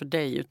berättar inte jag för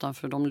dig utan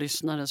för de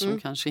lyssnare som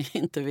kanske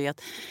inte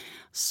vet,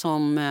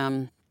 som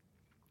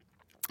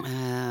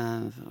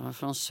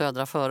från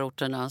södra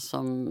förorterna,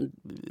 som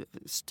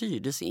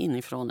styrdes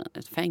inifrån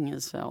ett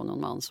fängelse av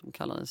någon man som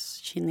kallades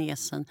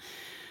Kinesen.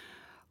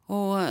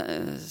 Och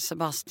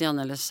Sebastian,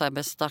 eller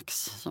Sebbe Stax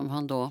som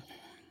han då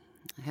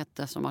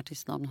hette som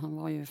artistnamn, han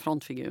var ju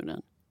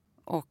frontfiguren.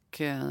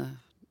 Och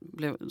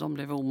de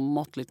blev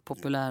omåttligt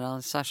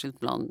populära, särskilt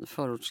bland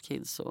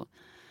förortskids.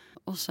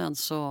 Och sen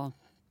så...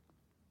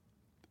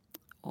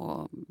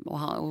 Och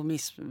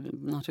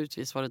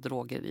naturligtvis var det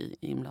droger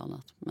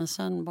inblandat. Men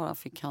sen bara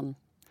fick han...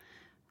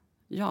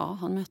 Ja,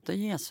 han mötte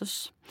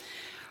Jesus.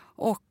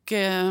 Och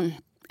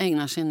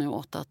ägnar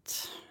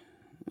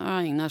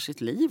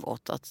sitt liv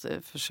åt att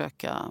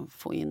försöka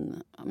få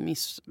in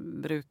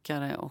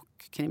missbrukare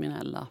och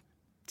kriminella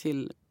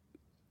till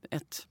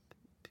ett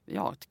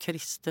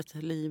kristet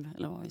liv,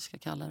 eller vad vi ska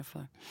kalla det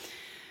för.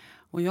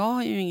 Och jag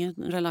har ju ingen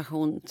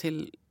relation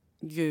till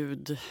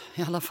Gud,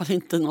 i alla fall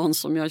inte någon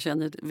som jag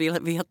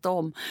vet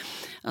om.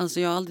 Alltså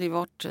jag har aldrig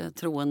varit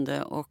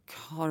troende och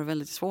har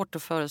väldigt svårt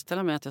att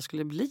föreställa mig att jag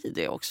skulle bli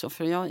det också.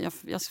 För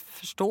jag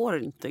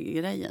förstår inte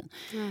grejen.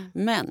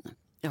 Men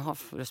jag har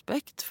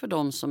respekt för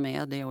de som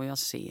är det, och jag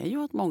ser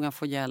ju att många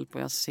får hjälp,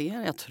 och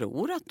jag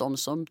tror att de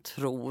som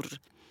tror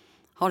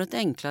har ett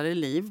enklare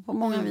liv på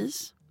många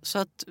vis. Så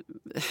att,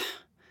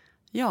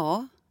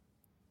 ja,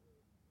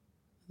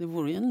 det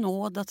vore ju en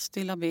nåd att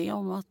stilla be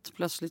om att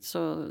plötsligt så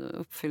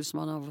uppfylls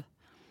man av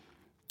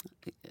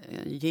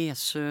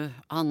Jesu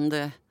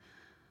ande,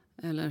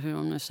 eller hur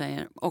de nu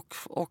säger,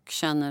 och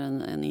känner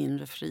en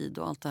inre frid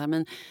och allt det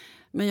här.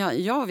 Men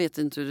jag vet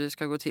inte hur det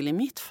ska gå till i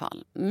mitt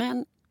fall.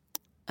 Men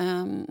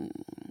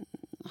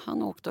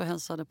han åkte och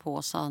hälsade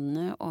på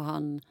Sanne, och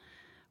han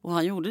Och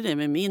han gjorde det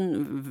med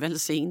min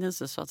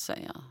välsignelse så att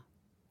säga.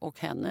 Och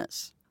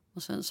hennes.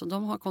 Och sen så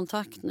de har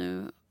kontakt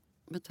nu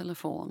med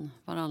telefon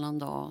varannan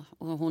dag.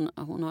 Och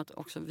hon har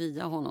också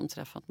via honom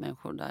träffat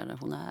människor där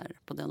hon är.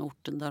 På den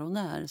orten där hon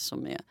är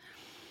som är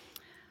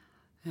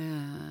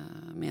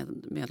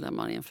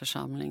medlemmar i en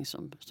församling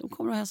som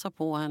kommer att hälsa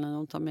på henne.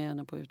 De tar med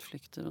henne på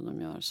utflykter och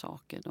de gör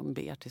saker. De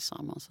ber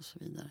tillsammans och så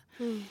vidare.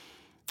 Mm.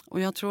 Och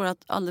jag tror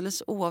att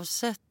alldeles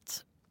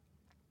oavsett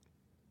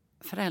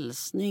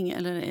frälsning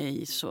eller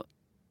ej så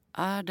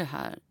är det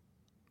här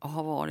och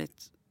har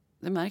varit,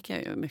 det märker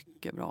jag ju,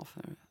 mycket bra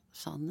för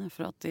Sanne.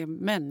 För att det är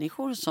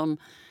människor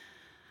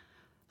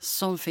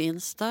som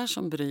finns där,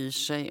 som bryr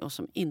sig och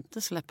som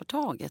inte släpper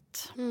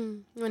taget.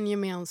 Och en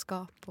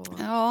gemenskap och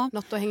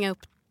något att hänga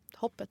upp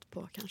hoppet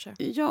på kanske.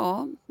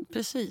 Ja,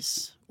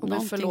 precis. Och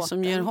någonting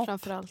som ger hopp.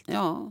 Framförallt.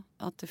 Ja,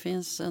 att det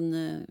finns det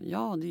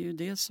är ju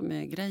det som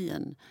är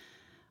grejen.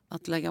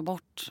 Att lägga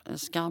bort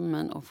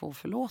skammen och få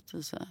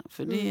förlåtelse.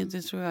 För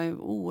det tror jag är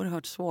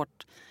oerhört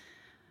svårt.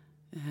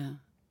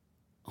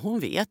 Hon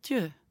vet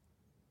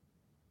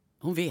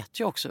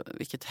ju också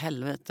vilket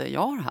helvete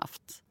jag har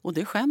haft. Och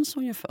det skäms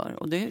hon ju för.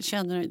 Och det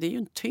är ju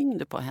en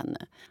tyngd på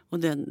henne. Och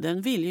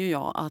den vill ju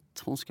jag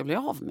att hon ska bli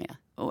av med.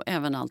 Och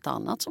även allt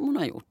annat som hon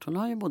har gjort. Hon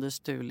har ju både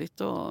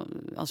stulit och...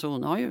 Alltså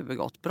hon har ju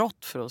begått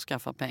brott för att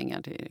skaffa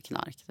pengar till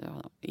knark.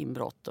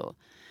 Inbrott och...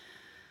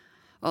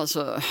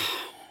 Alltså...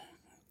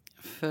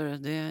 För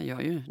det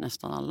gör ju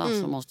nästan alla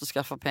som måste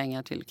skaffa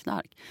pengar till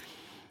knark.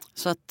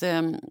 Så att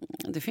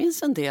det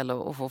finns en del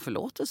att få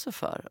förlåtelse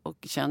för. Och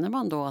känner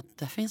man då att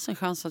det finns en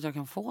chans att jag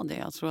kan få det.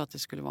 Jag tror att det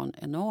skulle vara en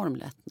enorm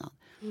lättnad.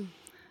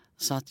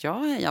 Så att jag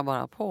hejar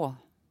bara på.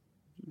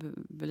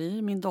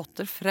 Blir min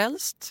dotter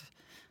frälst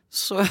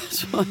så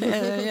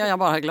är jag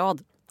bara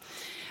glad.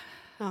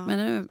 Ja.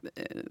 Men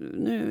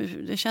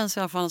nu det känns i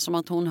alla fall som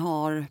att hon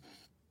har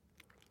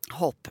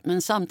hopp.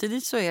 Men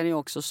samtidigt så är det ju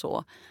också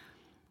så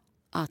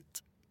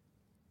att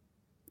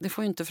det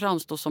får ju inte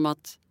framstå som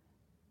att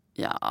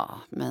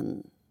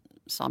men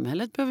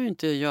samhället behöver ju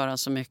inte göra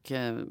så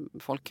mycket.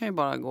 Folk kan ju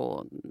bara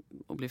gå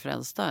och bli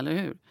frälsta, eller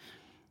hur?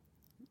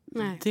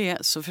 Nej.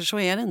 För så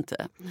är det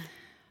inte. Nej.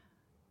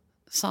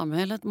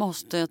 Samhället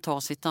måste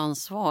ta sitt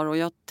ansvar och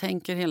jag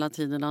tänker hela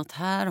tiden att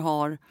här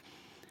har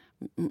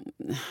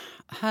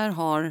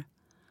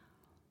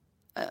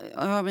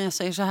jag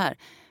säger så här,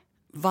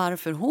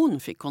 varför hon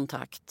fick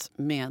kontakt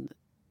med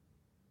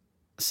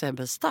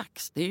Sebbe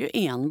Stax, det är ju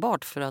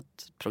enbart för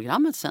att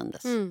programmet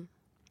sändes.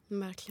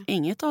 Verkligen.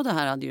 Inget av det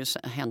här hade ju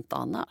hänt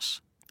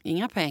annars.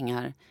 Inga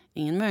pengar,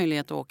 ingen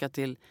möjlighet att åka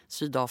till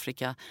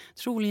Sydafrika.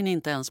 Troligen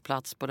inte ens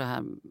plats på det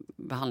här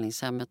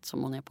behandlingshemmet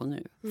som hon är på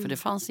nu. För det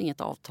fanns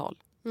inget avtal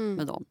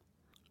med dem.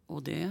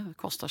 Och det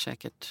kostar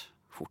säkert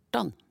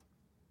skjortan.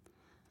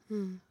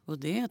 Och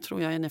det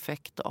tror jag är en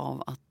effekt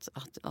av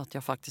att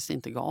jag faktiskt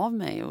inte gav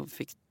mig och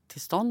fick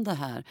till stånd det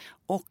här.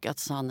 Och att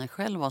Sanne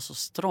själv var så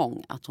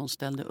strong att hon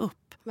ställde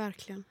upp.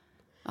 Verkligen.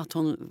 Att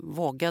hon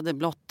vågade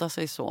blotta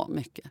sig så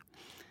mycket.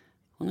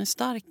 Hon är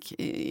stark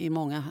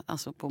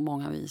på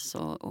många vis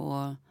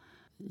och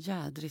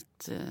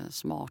jädrigt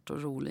smart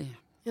och rolig.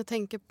 Jag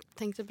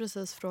tänkte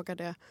precis fråga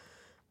det.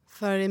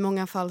 För i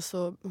många fall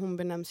så hon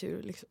benämns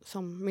ju liksom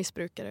som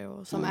missbrukare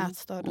och som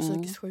ätstörd och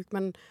psykiskt sjuk.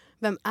 Men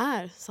vem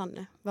är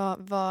Sanne?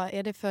 Vad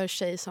är det för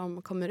tjej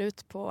som kommer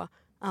ut på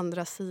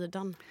andra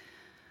sidan?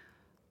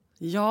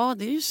 Ja,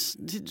 det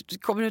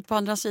kommer ut på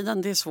andra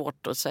sidan. Det är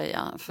svårt att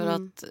säga. För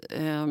att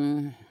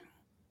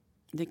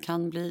det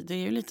är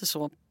ju lite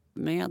så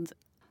med...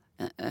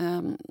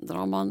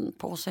 drar man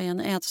på sig en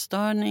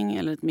ätstörning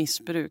eller ett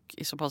missbruk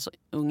i så pass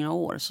unga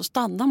år så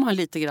stannar man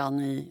lite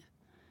grann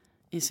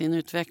i sin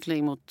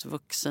utveckling mot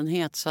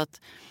vuxenhet. Så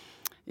att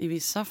i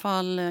vissa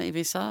fall, i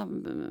vissa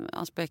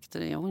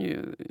aspekter är hon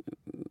ju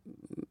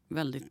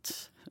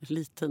väldigt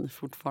liten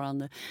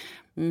fortfarande.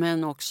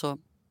 Men också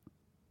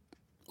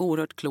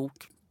oerhört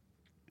klok.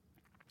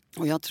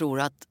 Och jag tror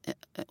att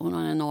hon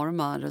har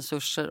enorma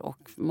resurser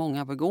och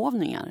många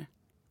begåvningar.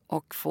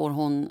 Och får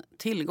hon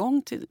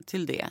tillgång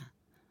till det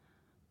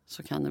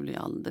så kan det bli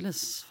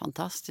alldeles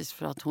fantastiskt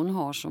för att hon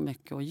har så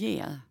mycket att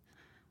ge.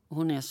 Och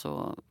hon är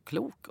så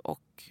klok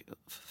och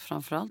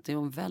framförallt är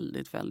hon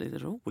väldigt, väldigt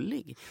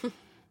rolig.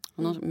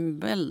 Hon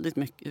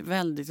har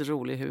väldigt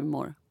rolig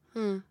humor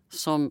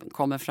som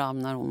kommer fram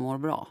när hon mår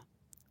bra.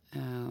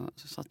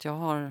 Så att jag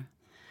har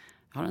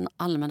en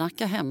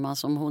almanacka hemma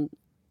som hon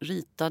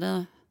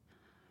ritade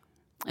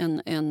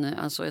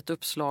alltså ett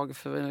uppslag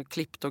för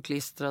klippt och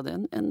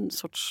klistrade. En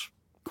sorts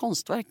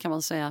konstverk kan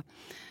man säga.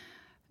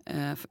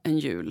 En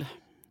jul,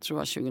 tror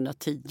jag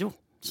 2010.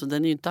 Så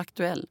den är ju inte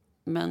aktuell.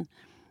 Men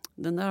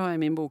den där har jag i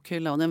min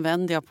bokhylla och den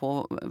vänder jag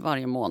på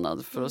varje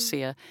månad för att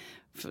se.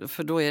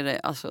 För då är det,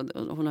 alltså,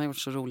 hon har gjort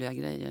så roliga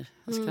grejer.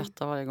 Jag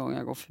skrattar varje gång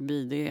jag går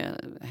förbi. Det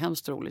är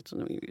hemskt roligt.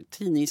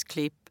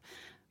 Tidningsklipp,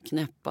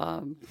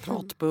 knäppa,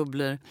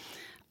 pratbubblor,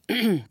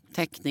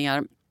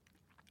 teckningar.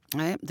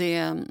 Nej,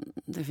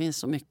 det finns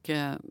så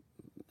mycket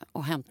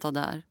att hämta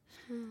där.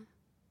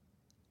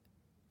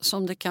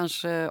 Som det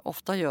kanske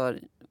ofta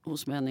gör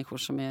hos människor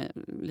som är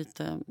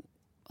lite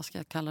vad ska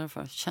jag kalla det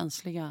för,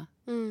 känsliga,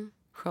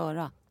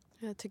 sköra.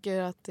 Jag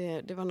tycker att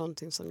det var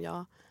någonting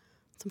som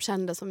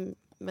kände som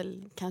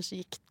väl kanske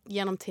gick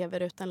genom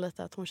tv-rutan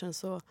lite, att hon känns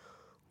så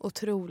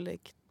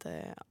otroligt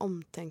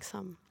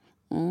omtänksam.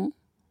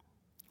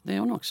 Det är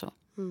hon också.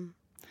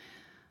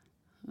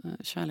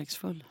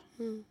 Kärleksfull.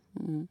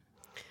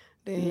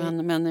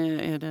 Men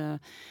är det,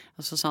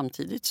 alltså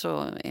samtidigt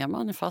så är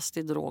man fast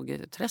i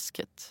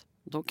drogträsket.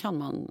 Då kan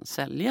man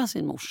sälja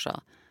sin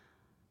morsa,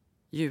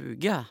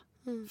 ljuga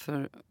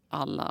för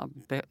alla,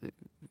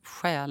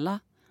 stjäla.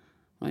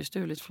 Hon har ju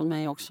stulit från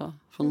mig också,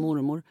 från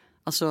mormor.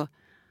 Alltså,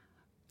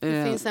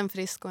 det finns en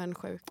frisk och en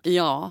sjuk.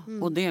 Ja,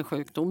 och det är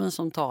sjukdomen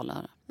som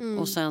talar.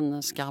 Och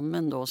sen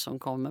skammen då som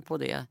kommer på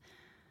det,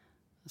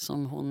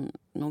 som hon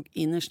nog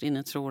innerst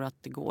inne tror att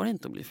det går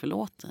inte att bli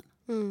förlåten.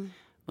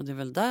 Och det är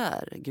väl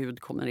där Gud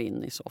kommer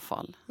in i så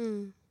fall.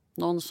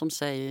 Någon som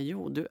säger,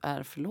 jo, du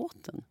är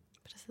förlåten.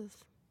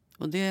 Precis.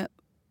 Och det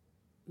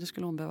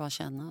skulle hon behöva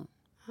känna.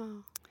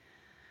 Ja.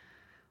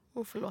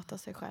 Och förlåta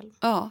sig själv.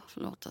 Ja,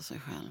 förlåta sig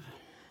själv.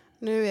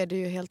 Nu är det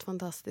ju helt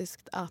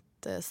fantastiskt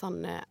att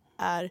Sanne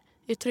är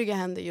i trygga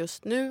händer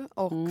just nu.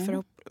 Och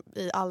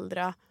i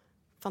allra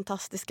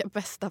fantastiska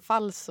bästa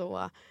fall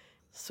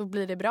så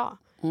blir det bra.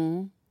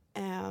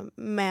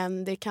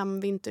 Men det kan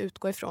vi inte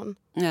utgå ifrån.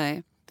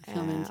 Nej, det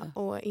kan vi inte.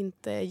 Och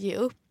inte ge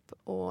upp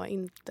och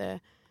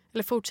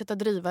eller fortsätta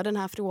driva den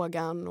här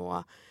frågan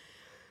och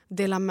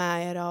dela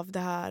med er av det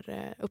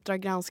här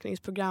Uppdrag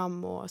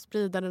granskningsprogram och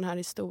sprida den här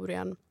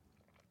historien.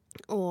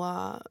 Och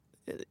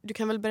du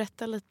kan väl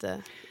berätta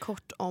lite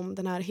kort om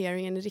den här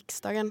hearingen i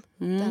riksdagen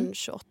den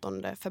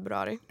 28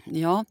 februari.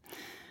 Ja,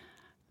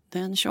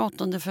 den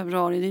 28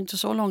 februari, det är inte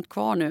så långt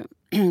kvar nu.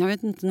 Jag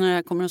vet inte när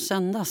det kommer att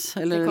sändas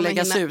eller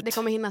läggas ut. Det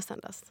kommer hinna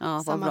sändas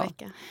samma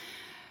vecka.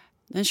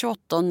 Den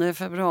 28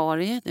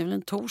 februari, det är väl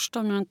en torsdag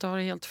om jag inte har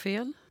helt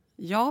fel.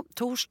 Ja,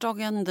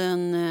 torsdagen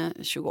den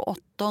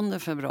 28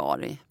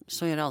 februari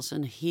så är det alltså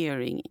en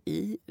hearing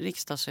i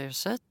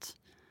riksdagshuset.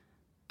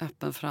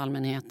 Öppen för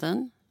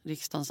allmänheten.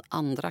 Riksdagens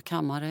andra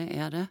kammare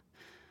är det.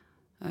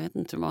 Jag vet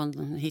inte hur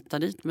man hittar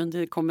dit, men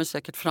det kommer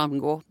säkert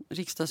framgå.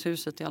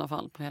 Riksdagshuset i alla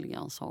fall på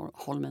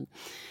Helgeandsholmen.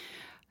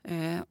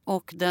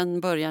 Och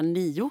den börjar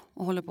 9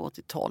 och håller på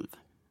till 12.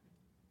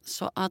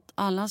 Så att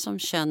alla som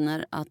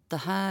känner att det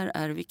här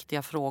är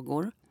viktiga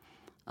frågor,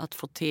 att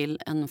få till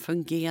en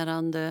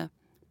fungerande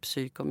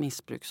psyk- och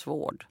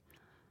missbruksvård,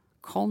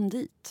 kom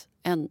dit.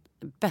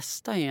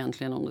 Bästa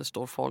egentligen om det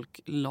står folk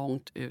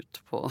långt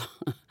ut på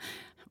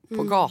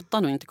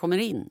gatan och inte kommer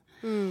in.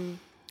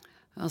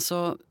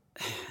 Alltså,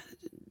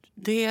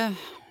 det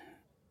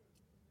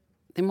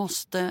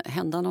måste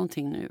hända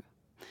någonting nu.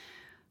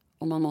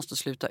 Och man måste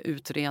sluta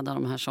utreda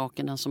de här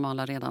sakerna som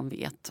alla redan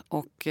vet.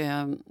 Och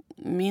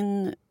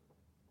min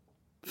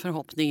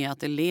förhoppning är att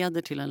det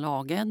leder till en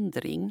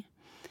lagändring.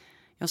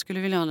 Jag skulle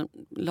vilja ha en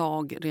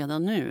lag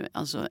redan nu.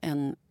 Alltså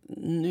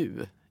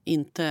nu.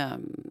 Inte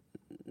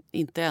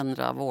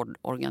ändra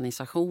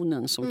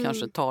vårdorganisationen som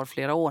kanske tar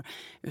flera år.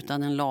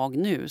 Utan en lag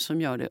nu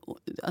som gör det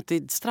att det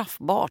är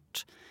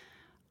straffbart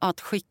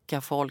att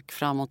skicka folk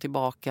fram och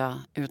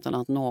tillbaka utan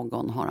att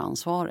någon har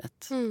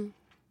ansvaret.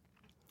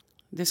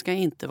 Det ska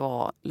inte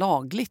vara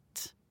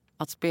lagligt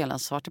att spela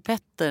Svarte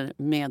Petter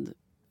med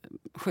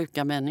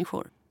sjuka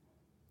människor.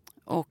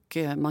 Och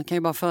man kan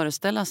ju bara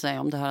föreställa sig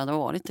om det här hade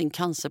varit en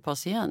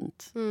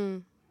cancerpatient.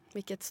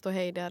 Vilket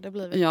ståhej det hade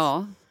blivit.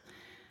 Ja.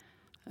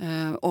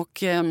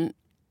 Och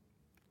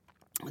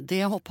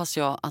det hoppas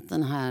jag att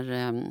den här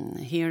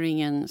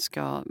hearingen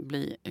ska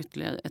bli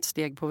ytterligare ett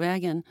steg på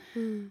vägen.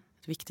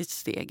 Ett viktigt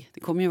steg. Det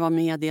kommer ju vara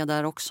media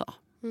där också.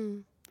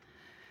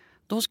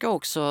 Då ska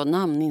också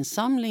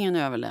namninsamlingen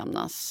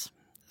överlämnas.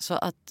 Så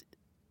att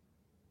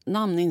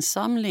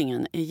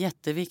namninsamlingen är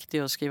jätteviktig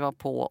att skriva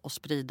på och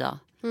sprida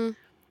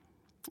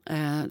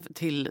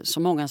till så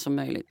många som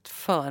möjligt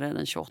före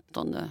den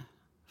 28.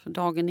 För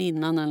dagen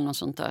innan eller något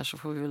sånt där så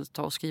får vi väl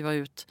ta och skriva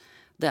ut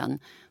den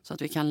så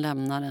att vi kan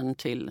lämna den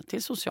till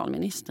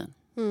socialministern.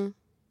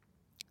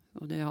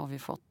 Och det har vi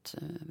fått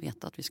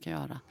veta att vi ska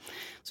göra.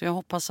 Så jag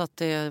hoppas att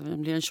det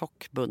blir en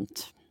tjock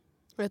bunt.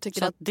 Jag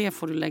tycker så att det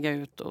får du lägga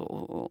ut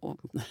och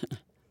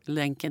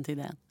länken till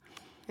den.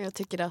 Jag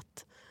tycker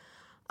att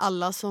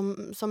alla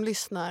som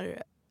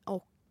lyssnar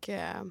och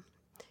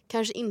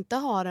kanske inte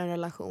har en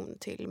relation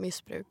till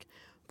missbruk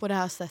på det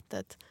här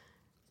sättet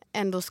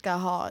ändå ska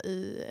ha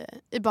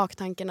i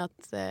baktanken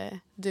att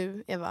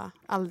du, Eva,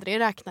 aldrig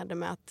räknade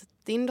med att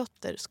din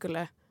dotter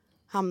skulle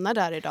hamna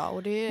där idag.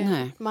 Och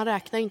man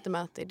räknar inte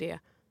med att det är det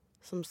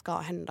som ska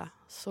hända.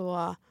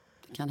 Så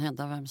det kan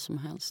hända vem som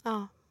helst.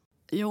 Ja.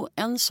 Jo,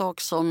 en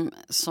sak som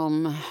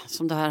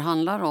det här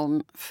handlar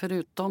om,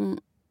 förutom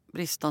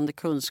bristande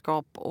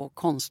kunskap och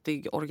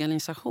konstig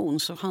organisation,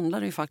 så handlar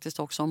det ju faktiskt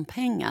också om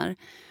pengar.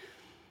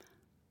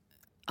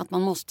 Att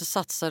man måste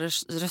satsa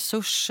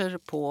resurser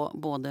på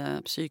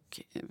både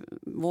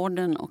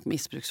psykvården och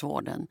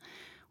missbruksvården.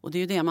 Och det är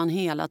ju det man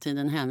hela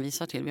tiden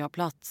hänvisar till. Vi har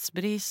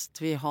platsbrist,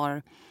 det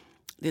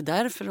är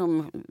därför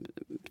de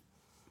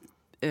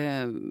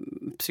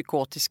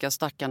psykotiska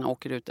stackarna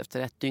åker ut efter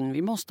ett dygn.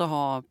 Vi måste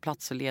ha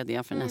platser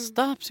lediga för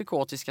nästa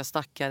psykotiska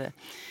stackare.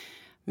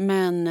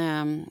 Men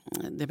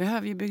det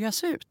behöver ju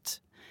byggas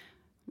ut.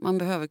 Man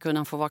behöver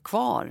kunna få vara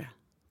kvar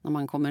när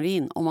man kommer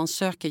in. Om man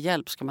söker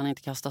hjälp ska man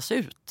inte kastas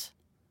ut.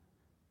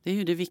 Det är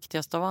ju det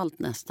viktigaste av allt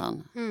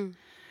nästan.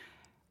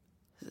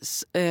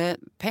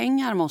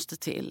 Pengar måste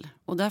till.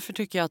 Och därför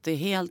tycker jag att det är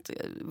helt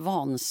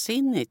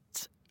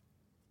vansinnigt.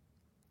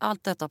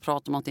 Allt detta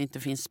pratar om att det inte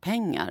finns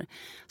pengar.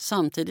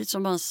 Samtidigt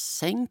som man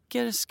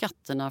sänker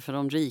skatterna för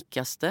de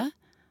rikaste.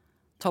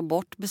 Tar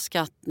bort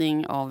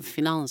beskattning av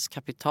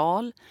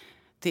finanskapital.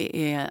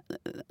 Det är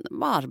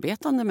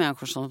arbetande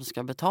människor som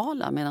ska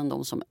betala medan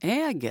de som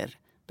äger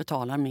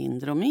betalar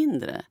mindre och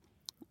mindre.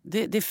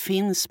 Det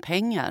finns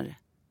pengar.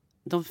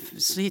 De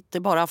sitter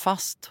bara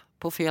fast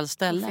på fel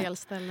ställe. På fel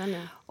ställen,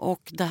 ja.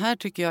 Och det här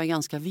tycker jag är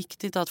ganska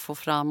viktigt att få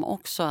fram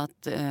också.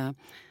 Att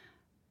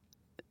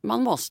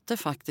man måste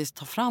faktiskt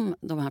ta fram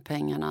de här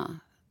pengarna.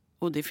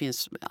 Och det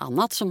finns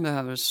annat som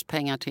behövs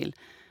pengar till.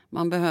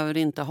 Man behöver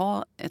inte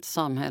ha ett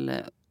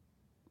samhälle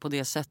på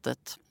det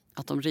sättet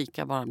att de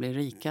rika bara blir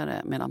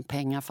rikare medan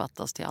pengar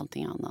fattas till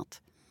allting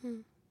annat.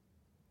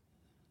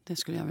 Det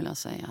skulle jag vilja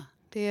säga.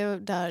 Det är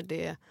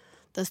där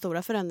den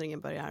stora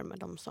förändringen börjar med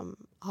de som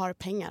har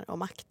pengar och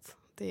makt.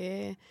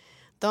 Det är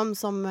de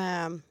som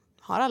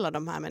har alla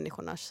de här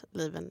människornas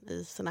liven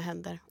i sina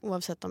händer.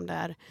 Oavsett om det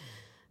är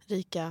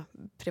rika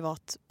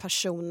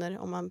privatpersoner,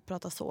 om man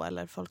pratar så,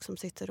 eller folk som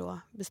sitter och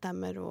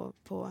bestämmer och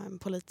på en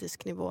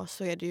politisk nivå,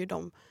 så är det ju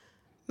de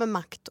med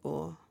makt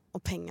och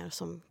pengar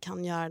som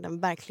kan göra den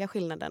verkliga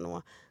skillnaden.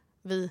 Och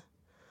vi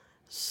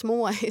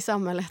små i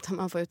samhället, om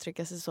man får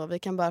uttrycka sig så, vi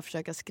kan bara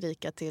försöka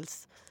skrika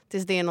tills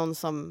det är någon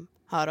som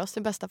hör oss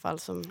i bästa fall,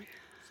 som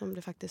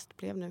det faktiskt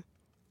blev nu.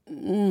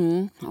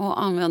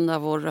 Och använda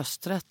vår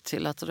rösträtt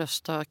till att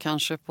rösta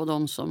kanske på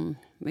de som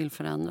vill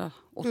förändra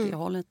åt det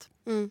hållet.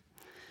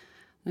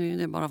 Nu är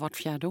det bara vart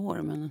 4:e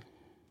år, men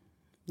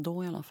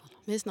då i alla fall.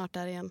 Vi är snart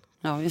där igen.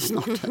 Ja, vi är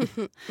snart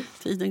där.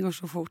 Tiden går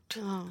så fort.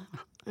 Ja,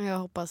 jag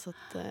hoppas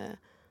att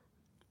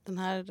den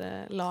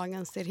här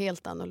lagen ser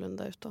helt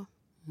annorlunda ut då.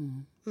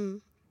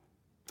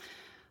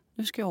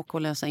 Nu ska jag åka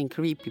och läsa in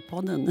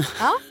Creepy-podden.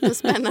 Ja, det är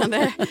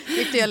spännande.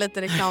 Fick du göra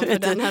lite reklam för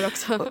den här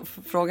också?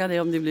 Fråga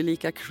dig om det blir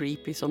lika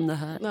creepy som det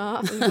här.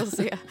 Ja, vi får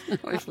se.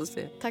 Vi får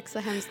se. Tack så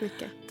hemskt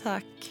mycket.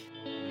 Tack.